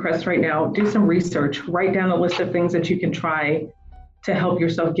feeling depressed right now, do some research, write down a list of things that you can try to help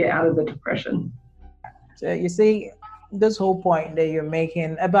yourself get out of the depression. So you see, this whole point that you're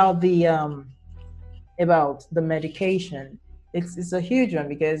making about the medication, it's a huge one,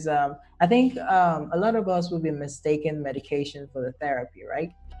 because I think a lot of us will be mistaken medication for the therapy,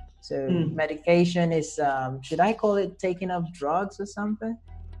 right? So medication is, should I call it taking up drugs or something?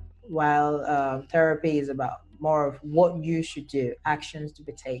 While therapy is about more of what you should do, actions to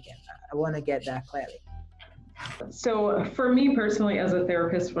be taken. I want to get that clearly. So for me personally, as a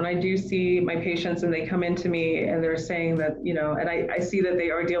therapist, when I do see my patients and they come into me and they're saying that, and I see that they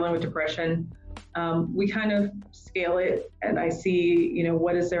are dealing with depression, we kind of scale it, and I see,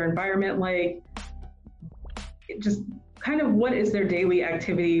 what is their environment like? Just kind of what is their daily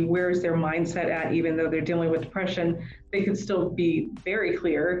activity? Where is their mindset at? Even though they're dealing with depression, they could still be very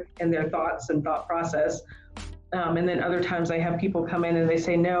clear in their thoughts and thought process. And then other times I have people come in and they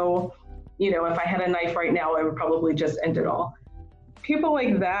say, no, if I had a knife right now, I would probably just end it all. People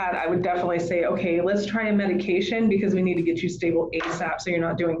like that, I would definitely say, okay, let's try a medication because we need to get you stable ASAP so you're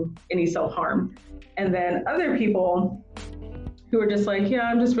not doing any self-harm. And then other people who are just like, yeah,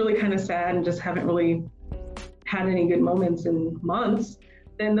 I'm just really kind of sad and just haven't really had any good moments in months,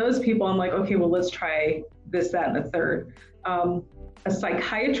 then those people, I'm like, okay, well, let's try this, that, and the third. A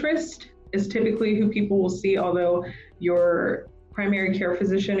psychiatrist is typically who people will see, although your primary care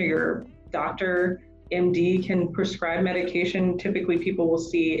physician or your doctor, MD, can prescribe medication. Typically, people will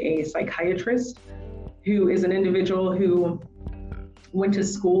see a psychiatrist who is an individual who went to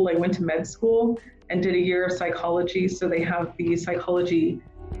school, like went to med school and did a year of psychology. So they have the psychology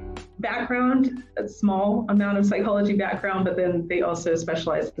background, a small amount of psychology background, but then they also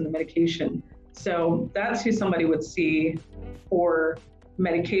specialize in the medication. So that's who somebody would see for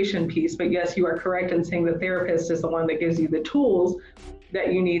medication piece. But yes, you are correct in saying the therapist is the one that gives you the tools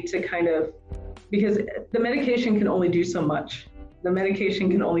that you need to kind of, because the medication can only do so much. The medication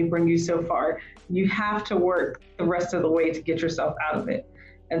can only bring you so far. You have to work the rest of the way to get yourself out of it.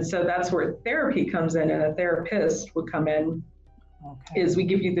 And so that's where therapy comes in, and a therapist would come in, is we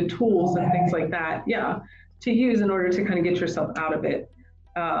give you the tools and things like that, to use in order to kind of get yourself out of it.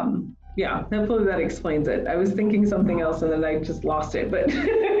 Hopefully that explains it. I was thinking something else and then I just lost it, but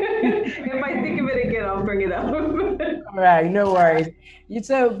if I think of it again, I'll bring it up. All right, no worries.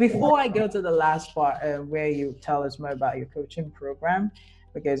 So before I go to the last part where you tell us more about your coaching program,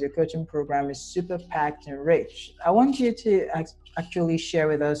 because your coaching program is super packed and rich, I want you to actually share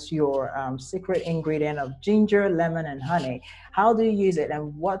with us your secret ingredient of ginger, lemon, and honey. How do you use it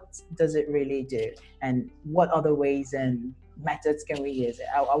and what does it really do? And what other ways and methods can we use it?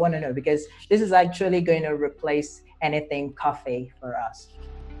 I want to know, because this is actually going to replace anything coffee for us.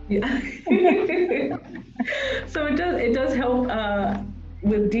 Yeah. So it does help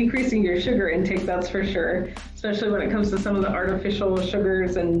with decreasing your sugar intake, that's for sure, especially when it comes to some of the artificial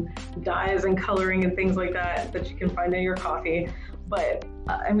sugars and dyes and coloring and things like that you can find in your coffee. But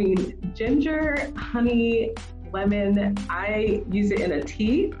I mean, ginger, honey, lemon, I use it in a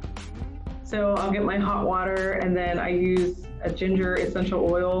tea. So I'll get my hot water and then I use a ginger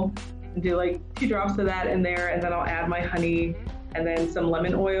essential oil and do like 2 drops of that in there, and then I'll add my honey and then some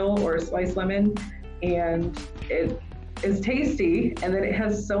lemon oil or a sliced lemon, and it is tasty. And then it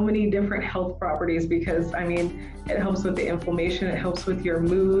has so many different health properties because I mean, it helps with the inflammation, it helps with your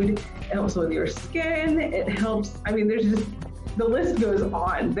mood, it helps with your skin, it helps, I mean, there's just, the list goes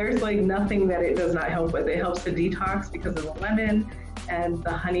on. There's like nothing that it does not help with. It helps to detox because of the lemon, and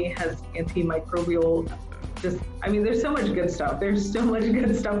the honey has antimicrobial, I mean, there's so much good stuff. There's so much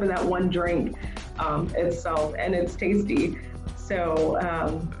good stuff in that one drink itself, and it's tasty. So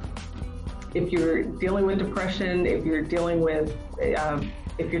if you're dealing with depression, if you're dealing with,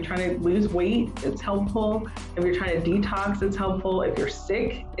 if you're trying to lose weight, it's helpful. If you're trying to detox, it's helpful. If you're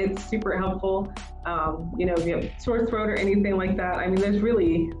sick, it's super helpful. If you have sore throat or anything like that, I mean, I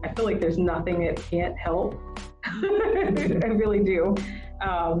feel like there's nothing it can't help. I really do.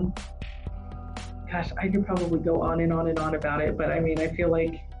 Gosh, I could probably go on and on and on about it, but I mean, I feel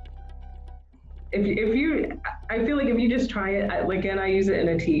like if you just try it, again, I use it in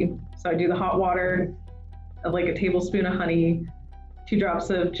a tea. So I do the hot water, like a tablespoon of honey, 2 drops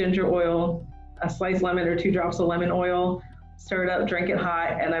of ginger oil, a sliced lemon or 2 drops of lemon oil, stir it up, drink it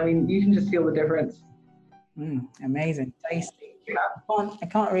hot, and I mean, you can just feel the difference. Amazing, tasty. I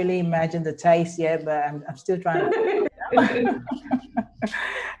can't really imagine the taste yet, but I'm still trying to.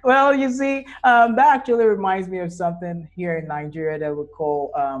 Well, you see, that actually reminds me of something here in Nigeria that we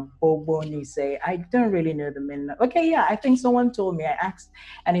call Obonise. I don't really know the meaning. Okay, yeah, I think someone told me. I asked,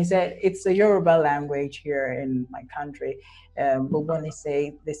 and he said it's a Yoruba language here in my country.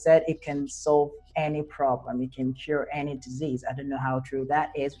 Obonise, they said it can solve any problem. It can cure any disease. I don't know how true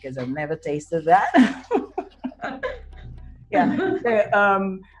that is because I've never tasted that. Yeah.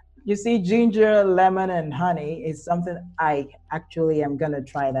 So, you see, ginger, lemon, and honey is something I actually am gonna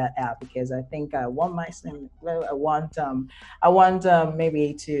try that out because I think I want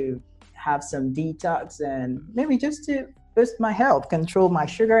maybe to have some detox and maybe just to boost my health, control my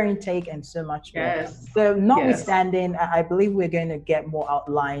sugar intake, and so much more. Yes. So notwithstanding, I believe we're going to get more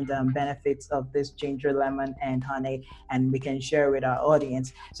outlined benefits of this ginger, lemon, and honey, and we can share with our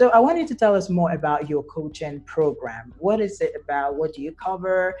audience. So I want you to tell us more about your coaching program. What is it about? What do you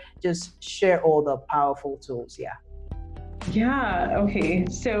cover? Just share all the powerful tools. Yeah, okay.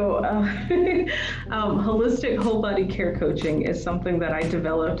 So holistic whole body care coaching is something that I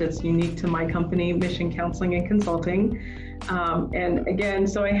developed. It's unique to my company, Mission Counseling and Consulting. And again,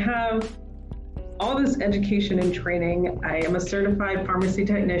 so I have all this education and training. I am a certified pharmacy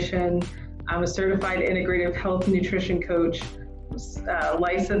technician. I'm a certified integrative health and nutrition coach,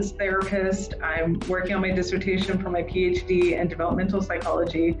 licensed therapist. I'm working on my dissertation for my PhD in developmental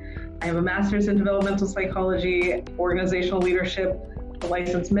psychology. I have a master's in developmental psychology, organizational leadership, a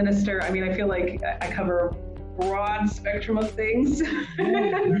licensed minister. I mean, I feel like I cover a broad spectrum of things.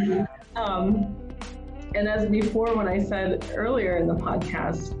 And as before, when I said earlier in the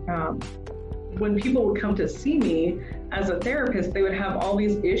podcast, when people would come to see me as a therapist, they would have all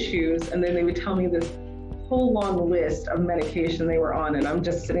these issues, and then they would tell me this whole long list of medication they were on, and I'm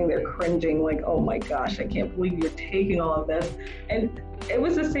just sitting there cringing like, oh my gosh, I can't believe you're taking all of this. And it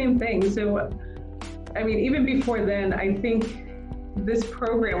was the same thing. So, I mean, even before then, I think this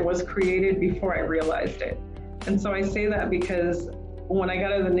program was created before I realized it. And so I say that because when I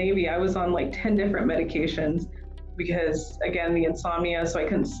got out of the Navy, I was on like 10 different medications because, again, the insomnia, so I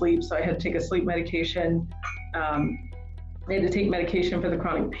couldn't sleep, so I had to take a sleep medication. I had to take medication for the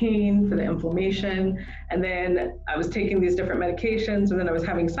chronic pain, for the inflammation, and then I was taking these different medications, and then I was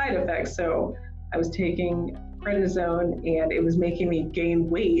having side effects. So I was taking prednisone, and it was making me gain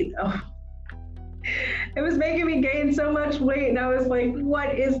weight. Oh. It was making me gain so much weight, and I was like,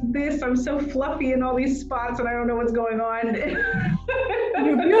 what is this? I'm so fluffy in all these spots, and I don't know what's going on.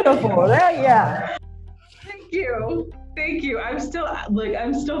 You're beautiful. Yeah. Thank you. I'm still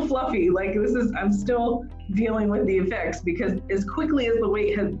fluffy. Like I'm still dealing with the effects because as quickly as the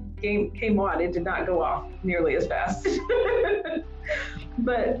weight came on, it did not go off nearly as fast.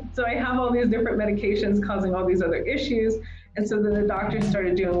 But so I have all these different medications causing all these other issues. And so then the doctors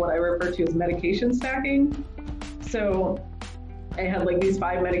started doing what I refer to as medication stacking. So I had like these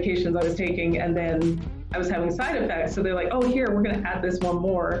 5 medications I was taking, and then I was having side effects. So they're like, oh, here, we're going to add this one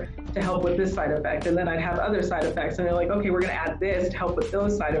more to help with this side effect. And then I'd have other side effects. And they're like, okay, we're going to add this to help with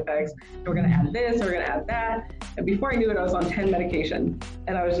those side effects. And we're going to add this, and we're going to add that. And before I knew it, I was on 10 medication.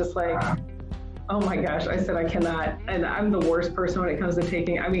 And I was just like, oh my gosh, I said, I cannot. And I'm the worst person when it comes to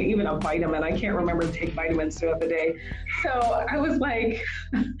taking, I mean, even a vitamin, I can't remember to take vitamins throughout the day. So I was like,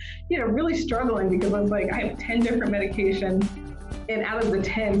 really struggling because I was like, I have 10 different medications. And out of the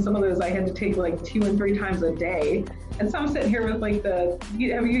 10, some of those I had to take like 2 and 3 times a day. And so I'm sitting here with like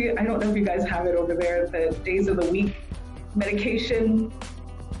I don't know if you guys have it over there, the days of the week medication.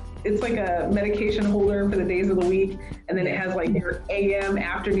 It's like a medication holder for the days of the week. And then it has like your AM,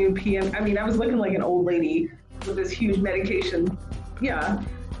 afternoon, PM. I mean, I was looking like an old lady with this huge medication. Yeah,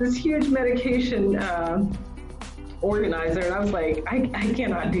 this huge medication organizer. And I was like, I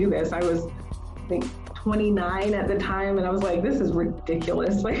cannot do this. I was, I think, 29 at the time, and I was like, this is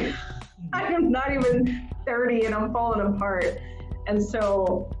ridiculous. Like, I am not even 30 and I'm falling apart. And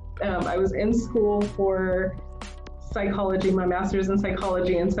so I was in school for psychology, my master's in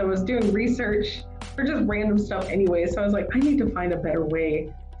psychology, and so I was doing research for just random stuff anyway. So I was like, I need to find a better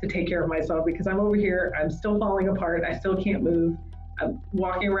way to take care of myself because I'm over here, I'm still falling apart, I still can't move. I'm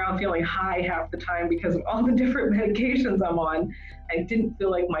walking around feeling high half the time because of all the different medications I'm on. I didn't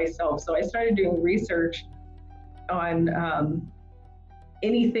feel like myself. So I started doing research on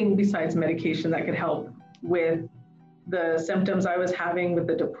anything besides medication that could help with the symptoms I was having, with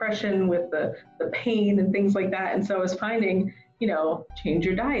the depression, with the pain and things like that. And so I was finding, change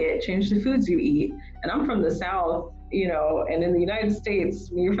your diet, change the foods you eat. And I'm from the South, and in the United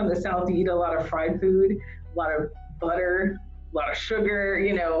States, when you're from the South, you eat a lot of fried food, a lot of butter, a lot of sugar,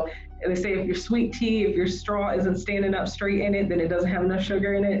 and they say if your sweet tea, if your straw isn't standing up straight in it, then it doesn't have enough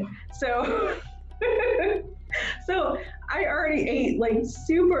sugar in it. So, so I already ate like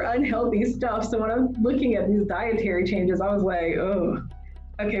super unhealthy stuff. So when I'm looking at these dietary changes, I was like, oh,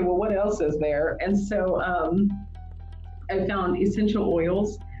 okay, well, what else is there? And so I found essential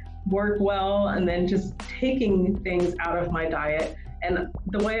oils work well, and then just taking things out of my diet. And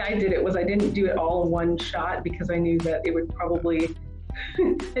the way I did it was I didn't do it all in one shot because I knew that it would probably,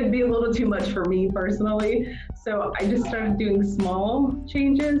 it'd be a little too much for me personally. So I just started doing small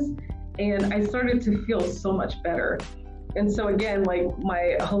changes and I started to feel so much better. And so again, like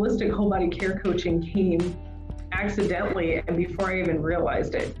my holistic whole body care coaching came accidentally and before I even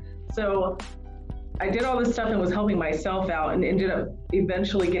realized it. So I did all this stuff and was helping myself out and ended up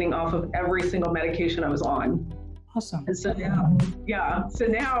eventually getting off of every single medication I was on. Awesome. And so now, so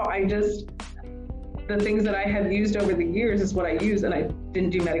now the things that I had used over the years is what I use, and I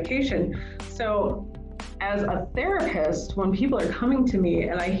didn't do medication. So as a therapist, when people are coming to me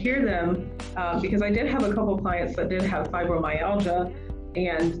and I hear them, because I did have a couple clients that did have fibromyalgia,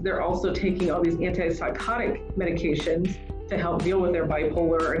 and they're also taking all these antipsychotic medications to help deal with their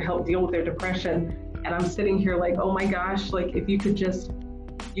bipolar and help deal with their depression. And I'm sitting here like, oh my gosh, like if you could just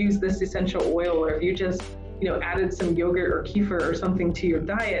use this essential oil, or if you just, added some yogurt or kefir or something to your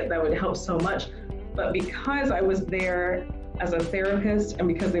diet, that would help so much. But because I was there as a therapist, and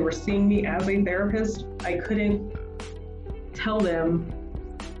because they were seeing me as a therapist, I couldn't tell them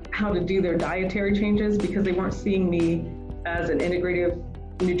how to do their dietary changes because they weren't seeing me as an integrative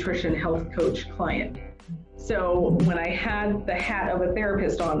nutrition health coach client. So when I had the hat of a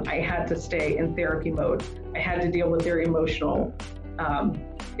therapist on, I had to stay in therapy mode. I had to deal with their emotional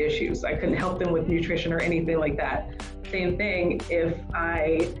issues. I couldn't help them with nutrition or anything like that. Same thing if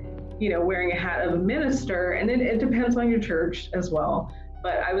I, wearing a hat of a minister, and it depends on your church as well,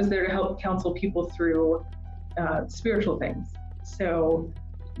 but I was there to help counsel people through spiritual things. So,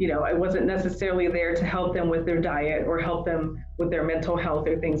 I wasn't necessarily there to help them with their diet or help them with their mental health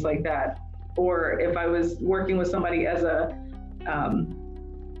or things like that. Or if I was working with somebody as a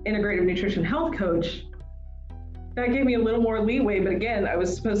integrative nutrition health coach, that gave me a little more leeway. But again, I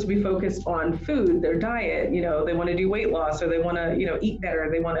was supposed to be focused on food, their diet, they want to do weight loss, or they want to, eat better,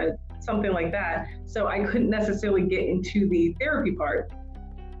 they want to something like that. So I couldn't necessarily get into the therapy part.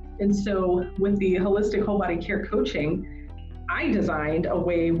 And so with the holistic whole body care coaching, I designed a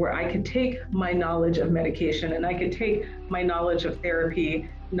way where I could take my knowledge of medication, and I could take my knowledge of therapy,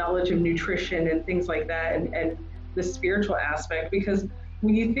 knowledge of nutrition and things like that, and the spiritual aspect. Because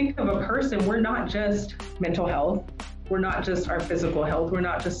when you think of a person, we're not just mental health, we're not just our physical health, we're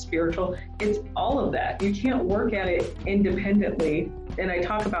not just spiritual, it's all of that. You can't work at it independently. And I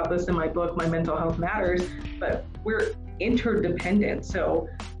talk about this in my book, My Mental Health Matters, but we're interdependent. So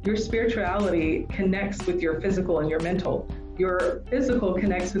your spirituality connects with your physical and your mental. Your physical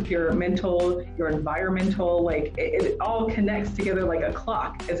connects with your mental, your environmental, it all connects together like a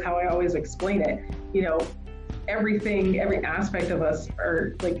clock, is how I always explain it. Everything, every aspect of us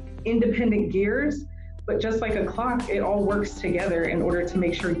are like independent gears, but just like a clock, it all works together in order to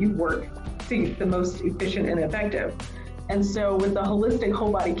make sure you work to be the most efficient and effective. And so with the holistic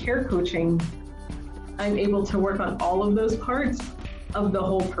whole body care coaching, I'm able to work on all of those parts of the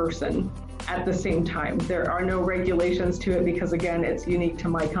whole person at the same time. There are no regulations to it because, again, it's unique to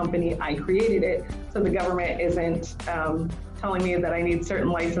my company. I created it, so the government isn't telling me that I need certain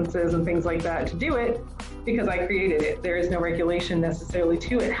licenses and things like that to do it because I created it. There is no regulation necessarily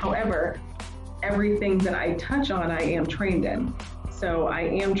to it. However, everything that I touch on, I am trained in. So I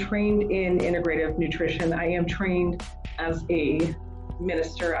am trained in integrative nutrition. I am trained as a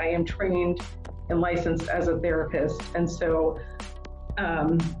minister. I am trained and licensed as a therapist. And so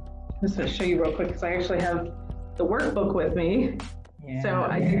I'm just going to show you real quick because I actually have the workbook with me. Yeah, so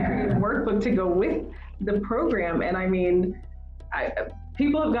I did create a workbook to go with the program. And I mean,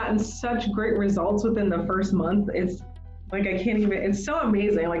 people have gotten such great results within the first month. It's like, I can't even, it's so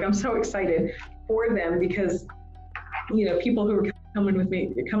amazing. Like, I'm so excited for them because, people who are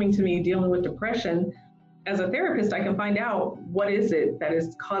coming to me dealing with depression, as a therapist, I can find out what is it that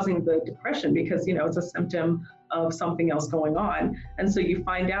is causing the depression because, it's a symptom of something else going on. And so you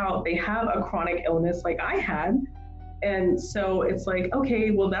find out they have a chronic illness like I had. And so it's like,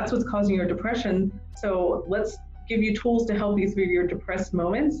 okay, well, that's what's causing your depression. So let's give you tools to help you through your depressed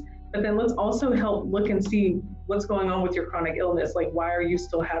moments. But then let's also help look and see what's going on with your chronic illness. Like, why are you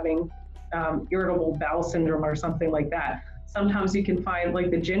still having irritable bowel syndrome or something like that? Sometimes you can find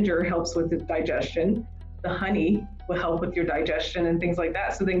like the ginger helps with the digestion. The honey will help with your digestion and things like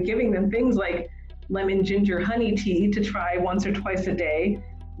that. So then giving them things like lemon ginger honey tea to try once or twice a day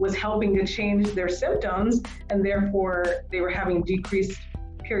was helping to change their symptoms, and therefore they were having decreased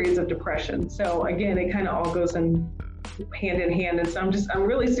periods of depression. So again, it kind of all goes in hand. And so I'm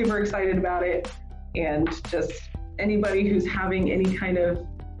really super excited about it. And just anybody who's having any kind of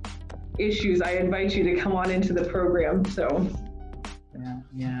issues, I invite you to come on into the program. So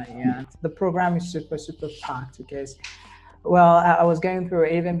yeah. The program is super packed because, well, I was going through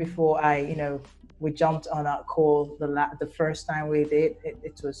it even before we jumped on our call the first time we did.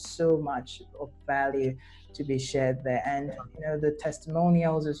 It was so much of value to be shared there, and the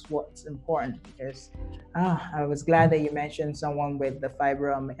testimonials is what's important because I was glad that you mentioned someone with the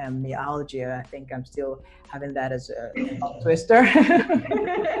fibromyalgia. I think I'm still having that as a tongue twister.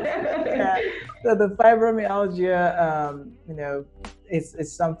 Yeah. So the fibromyalgia,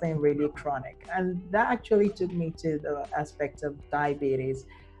 is something really chronic, and that actually took me to the aspect of diabetes.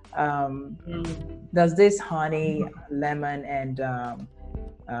 Does this honey, lemon, and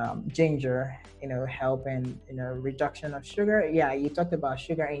ginger, help in, reduction of sugar? Yeah, you talked about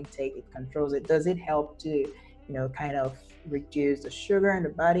sugar intake, it controls it. Does it help to, kind of reduce the sugar in the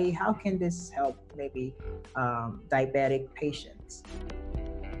body? How can this help maybe diabetic patients?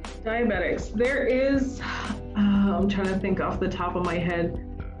 Diabetics, there is, I'm trying to think off the top of my head.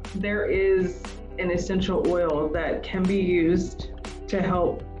 there is an essential oil that can be used to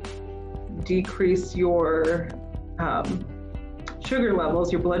help decrease your sugar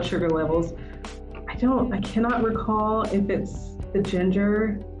levels, your blood sugar levels. I cannot recall if it's the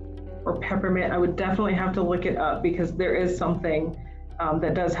ginger or peppermint. I would definitely have to look it up because there is something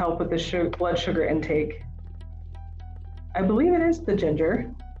that does help with the blood sugar intake. I believe it is the ginger,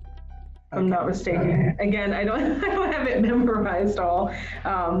 if I'm not mistaken. Again, I don't have it memorized all.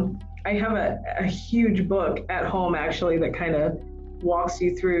 I have a huge book at home actually that kind of walks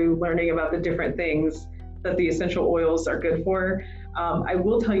you through learning about the different things that the essential oils are good for. I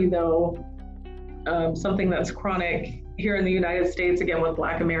will tell you though, something that's chronic here in the United States, again with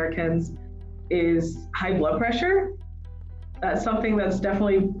Black Americans, is high blood pressure. That's something that's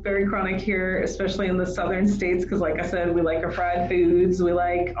definitely very chronic here, especially in the southern states, because like I said, we like our fried foods, we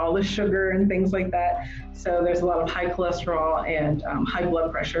like all the sugar and things like that. So there's a lot of high cholesterol and high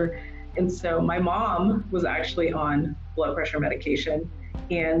blood pressure. And so my mom was actually on blood pressure medication.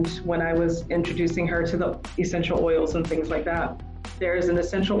 And when I was introducing her to the essential oils and things like that, there's an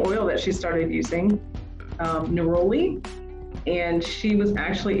essential oil that she started using, neroli, and she was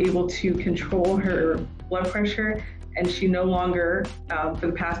actually able to control her blood pressure. And she no longer, for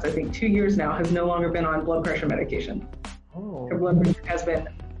the past, I think 2 years now, has no longer been on blood pressure medication. Oh. Her blood pressure has been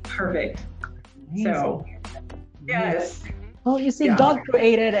perfect. Amazing. So, yes. Well, you see, God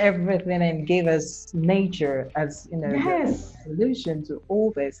created everything and gave us nature as, the solution to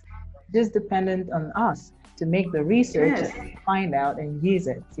all this. Just dependent on us to make the research, find out and use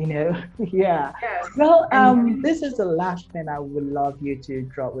it, Yeah. Yes. Well, this is the last thing I would love you to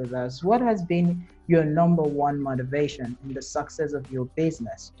drop with us. What has been your number one motivation in the success of your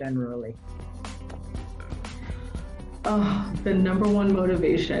business generally? Oh, the number one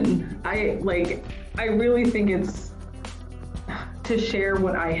motivation. I really think it's to share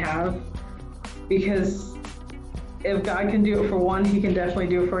what I have, because if God can do it for one, he can definitely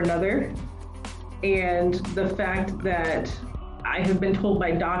do it for another. And the fact that I have been told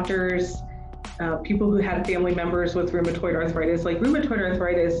by doctors, people who had family members with rheumatoid arthritis, like rheumatoid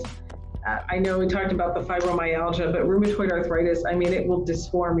arthritis, I know we talked about the fibromyalgia, but rheumatoid arthritis, I mean, it will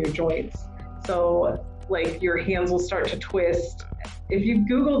disform your joints. So like your hands will start to twist. If you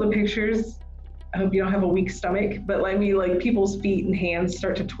Google the pictures, I hope you don't have a weak stomach, but like people's feet and hands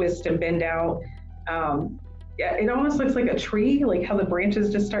start to twist and bend out. Yeah, it almost looks like a tree, like how the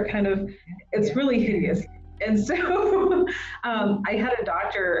branches just start it's really hideous. And so I had a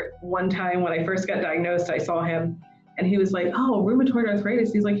doctor one time when I first got diagnosed, I saw him and he was like, oh, rheumatoid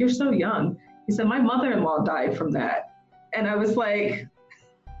arthritis. He's like, you're so young. He said, my mother-in-law died from that. And I was like,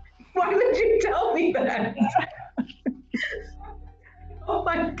 why would you tell me that? Oh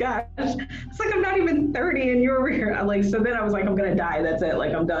my gosh. It's like, I'm not even 30 and you're over here. So then I was like, I'm going to die. That's it.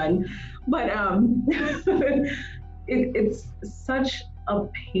 Like, I'm done. But it's such a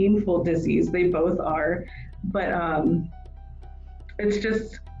painful disease. They both are. But it's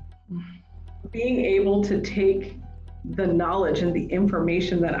just being able to take the knowledge and the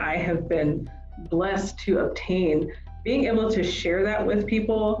information that I have been blessed to obtain, being able to share that with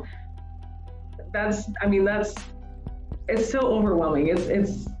people, it's so overwhelming.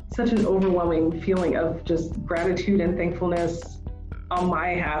 It's such an overwhelming feeling of just gratitude and thankfulness on my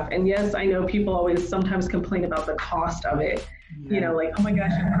half. And yes, I know people always sometimes complain about the cost of it, like, oh my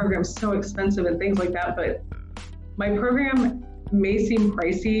gosh, your program's so expensive and things like that. But my program may seem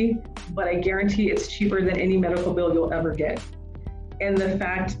pricey, but I guarantee it's cheaper than any medical bill you'll ever get. And the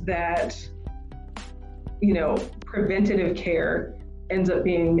fact that, preventative care ends up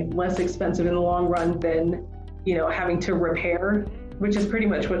being less expensive in the long run than, having to repair, which is pretty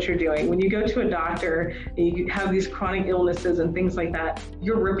much what you're doing. When you go to a doctor and you have these chronic illnesses and things like that,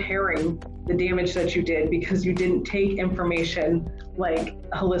 you're repairing the damage that you did because you didn't take information like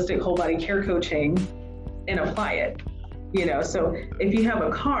holistic whole body care coaching and apply it. So if you have a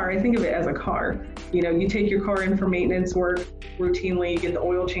car, I think of it as a car. You take your car in for maintenance work routinely, you get the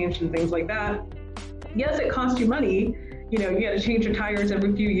oil changed and things like that. Yes, it costs you money. You got to change your tires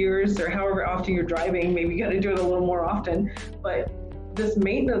every few years or however often you're driving. Maybe you got to do it a little more often. But this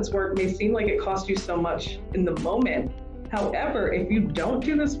maintenance work may seem like it costs you so much in the moment. However, if you don't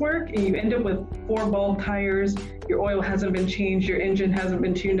do this work and you end up with 4 bald tires, your oil hasn't been changed, your engine hasn't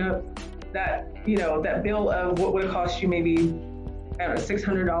been tuned up, that bill of what would have cost you maybe, I don't know,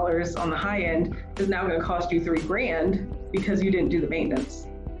 $600 on the high end is now going to cost you $3,000 because you didn't do the maintenance.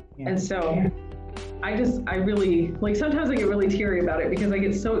 Yeah. And so I really, sometimes I get really teary about it because I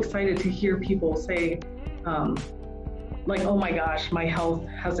get so excited to hear people say, oh my gosh, my health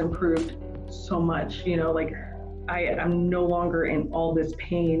has improved so much. I'm no longer in all this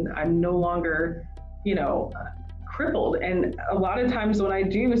pain. I'm no longer, crippled. And a lot of times when I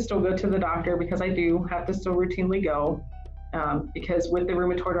do still go to the doctor, because I do have to still routinely go, because with the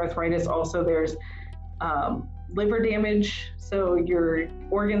rheumatoid arthritis also there's liver damage, so your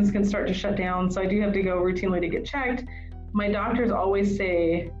organs can start to shut down. So I do have to go routinely to get checked. My doctors always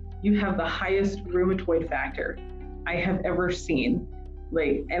say, you have the highest rheumatoid factor I have ever seen.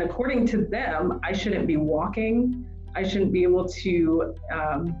 And according to them, I shouldn't be walking. I shouldn't be able to,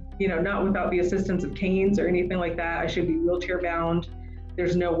 not without the assistance of canes or anything like that. I should be wheelchair bound.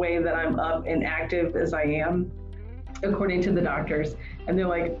 There's no way that I'm up and active as I am, according to the doctors. And they're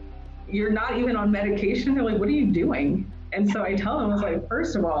like, you're not even on medication? They're like, what are you doing? And so I tell them, I was like,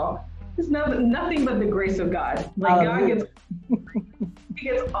 first of all, it's nothing but the grace of God. God he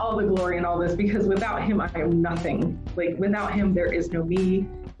gets all the glory in all this, because without him, I am nothing. Without him, there is no me.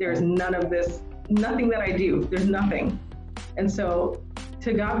 There's none of this, nothing that I do. There's nothing. And so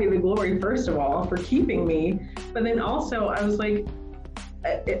to God be the glory, first of all, for keeping me. But then also I was like,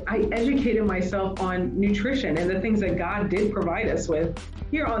 I educated myself on nutrition and the things that God did provide us with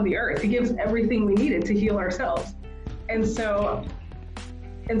here on the earth. He gives everything we needed to heal ourselves. And so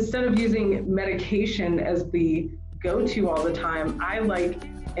instead of using medication as the go-to all the time, I like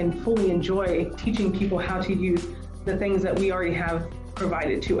and fully enjoy teaching people how to use the things that we already have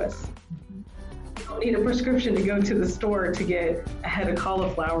provided to us. You don't need a prescription to go to the store to get a head of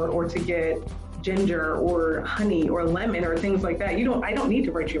cauliflower or to get ginger or honey or lemon or things like that. I don't need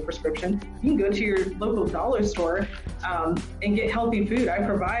to write you a prescription. You can go to your local dollar store and get healthy food. I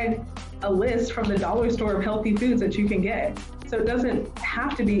provide a list from the dollar store of healthy foods that you can get. So it doesn't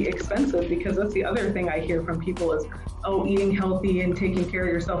have to be expensive, because that's the other thing I hear from people is, oh, eating healthy and taking care of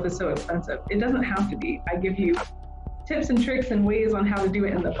yourself is so expensive. It doesn't have to be. I give you tips and tricks and ways on how to do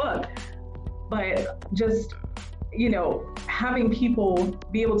it in the book. But just, having people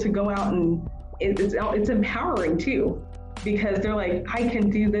be able to go out and it's empowering too, because they're like, I can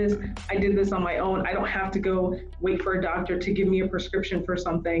do this. I did this on my own. I don't have to go wait for a doctor to give me a prescription for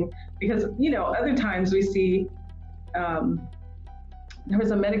something, because, other times we see, there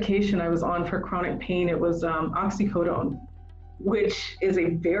was a medication I was on for chronic pain. It was oxycodone, which is a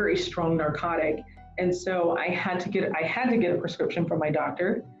very strong narcotic. And so I had to get a prescription from my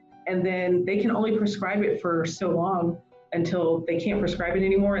doctor, and then they can only prescribe it for so long until they can't prescribe it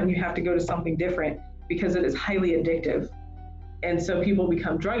anymore, and you have to go to something different because it is highly addictive. And so people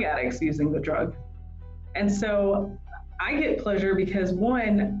become drug addicts using the drug. And so I get pleasure because,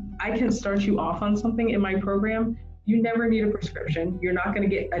 one, I can start you off on something in my program. You never need a prescription. You're not going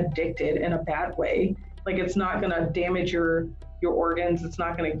to get addicted in a bad way. It's not going to damage your organs. It's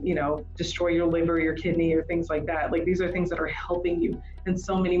not going to, destroy your liver, your kidney, or things like that. These are things that are helping you in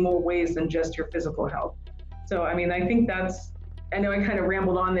so many more ways than just your physical health. So, I think I know I kind of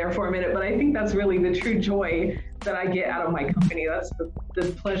rambled on there for a minute, but I think that's really the true joy that I get out of my company. That's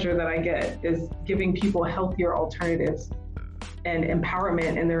the pleasure that I get, is giving people healthier alternatives and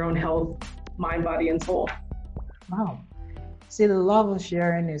empowerment in their own health, mind, body, and soul. Wow. See, the love of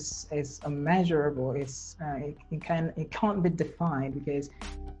sharing is immeasurable. It can't be defined, because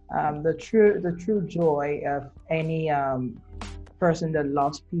the true joy of any person that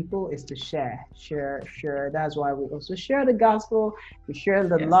loves people is to share. That's why we also share the gospel. We share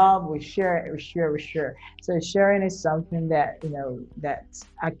the love. We share. So sharing is something that that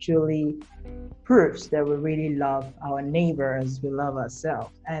actually proves that we really love our neighbor as we love ourselves.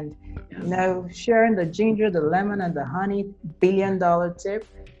 And sharing the ginger, the lemon, and the honey $1 billion tip,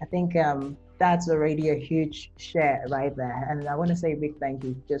 I think that's already a huge share right there. And I want to say a big thank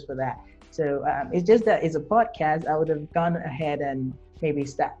you just for that. So it's just that it's a podcast. I would have gone ahead and maybe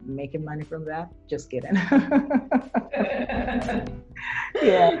start making money from that. Just kidding.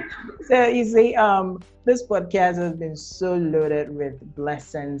 Yeah. So you see, this podcast has been so loaded with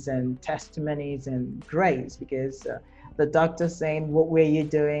blessings and testimonies and grace, because the doctor saying, what were you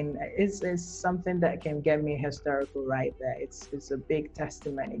doing? Is something that can get me hysterical right there. It's a big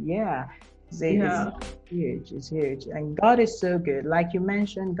testimony. Yeah. It's huge. And God is so good. Like you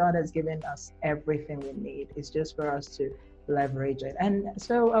mentioned, God has given us everything we need. It's just for us to leverage it. And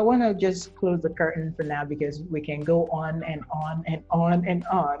so I want to just close the curtain for now, because we can go on and on and on and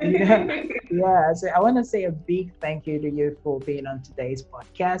on. Yeah. So I want to say a big thank you to you for being on today's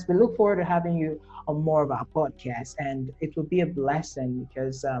podcast. We look forward to having you on more of our podcasts, and it will be a blessing,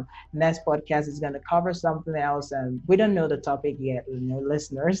 because next podcast is going to cover something else, and we don't know the topic yet.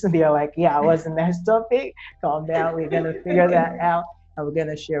 Listeners, they're like, yeah, what's the next topic? Calm down. We're going to figure that out. and we're going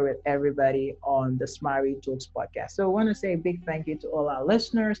to share with everybody on the Smiley Talks podcast. So I want to say a big thank you to all our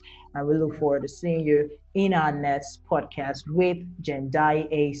listeners, and we look forward to seeing you in our next podcast with Jendai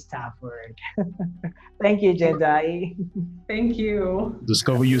A. Stafford. Thank you, Jendai. Thank you.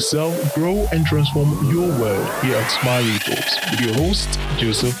 Discover yourself, grow, and transform your world here at Smiley Talks with your host,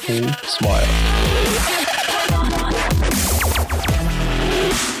 Joseph Paul Smile.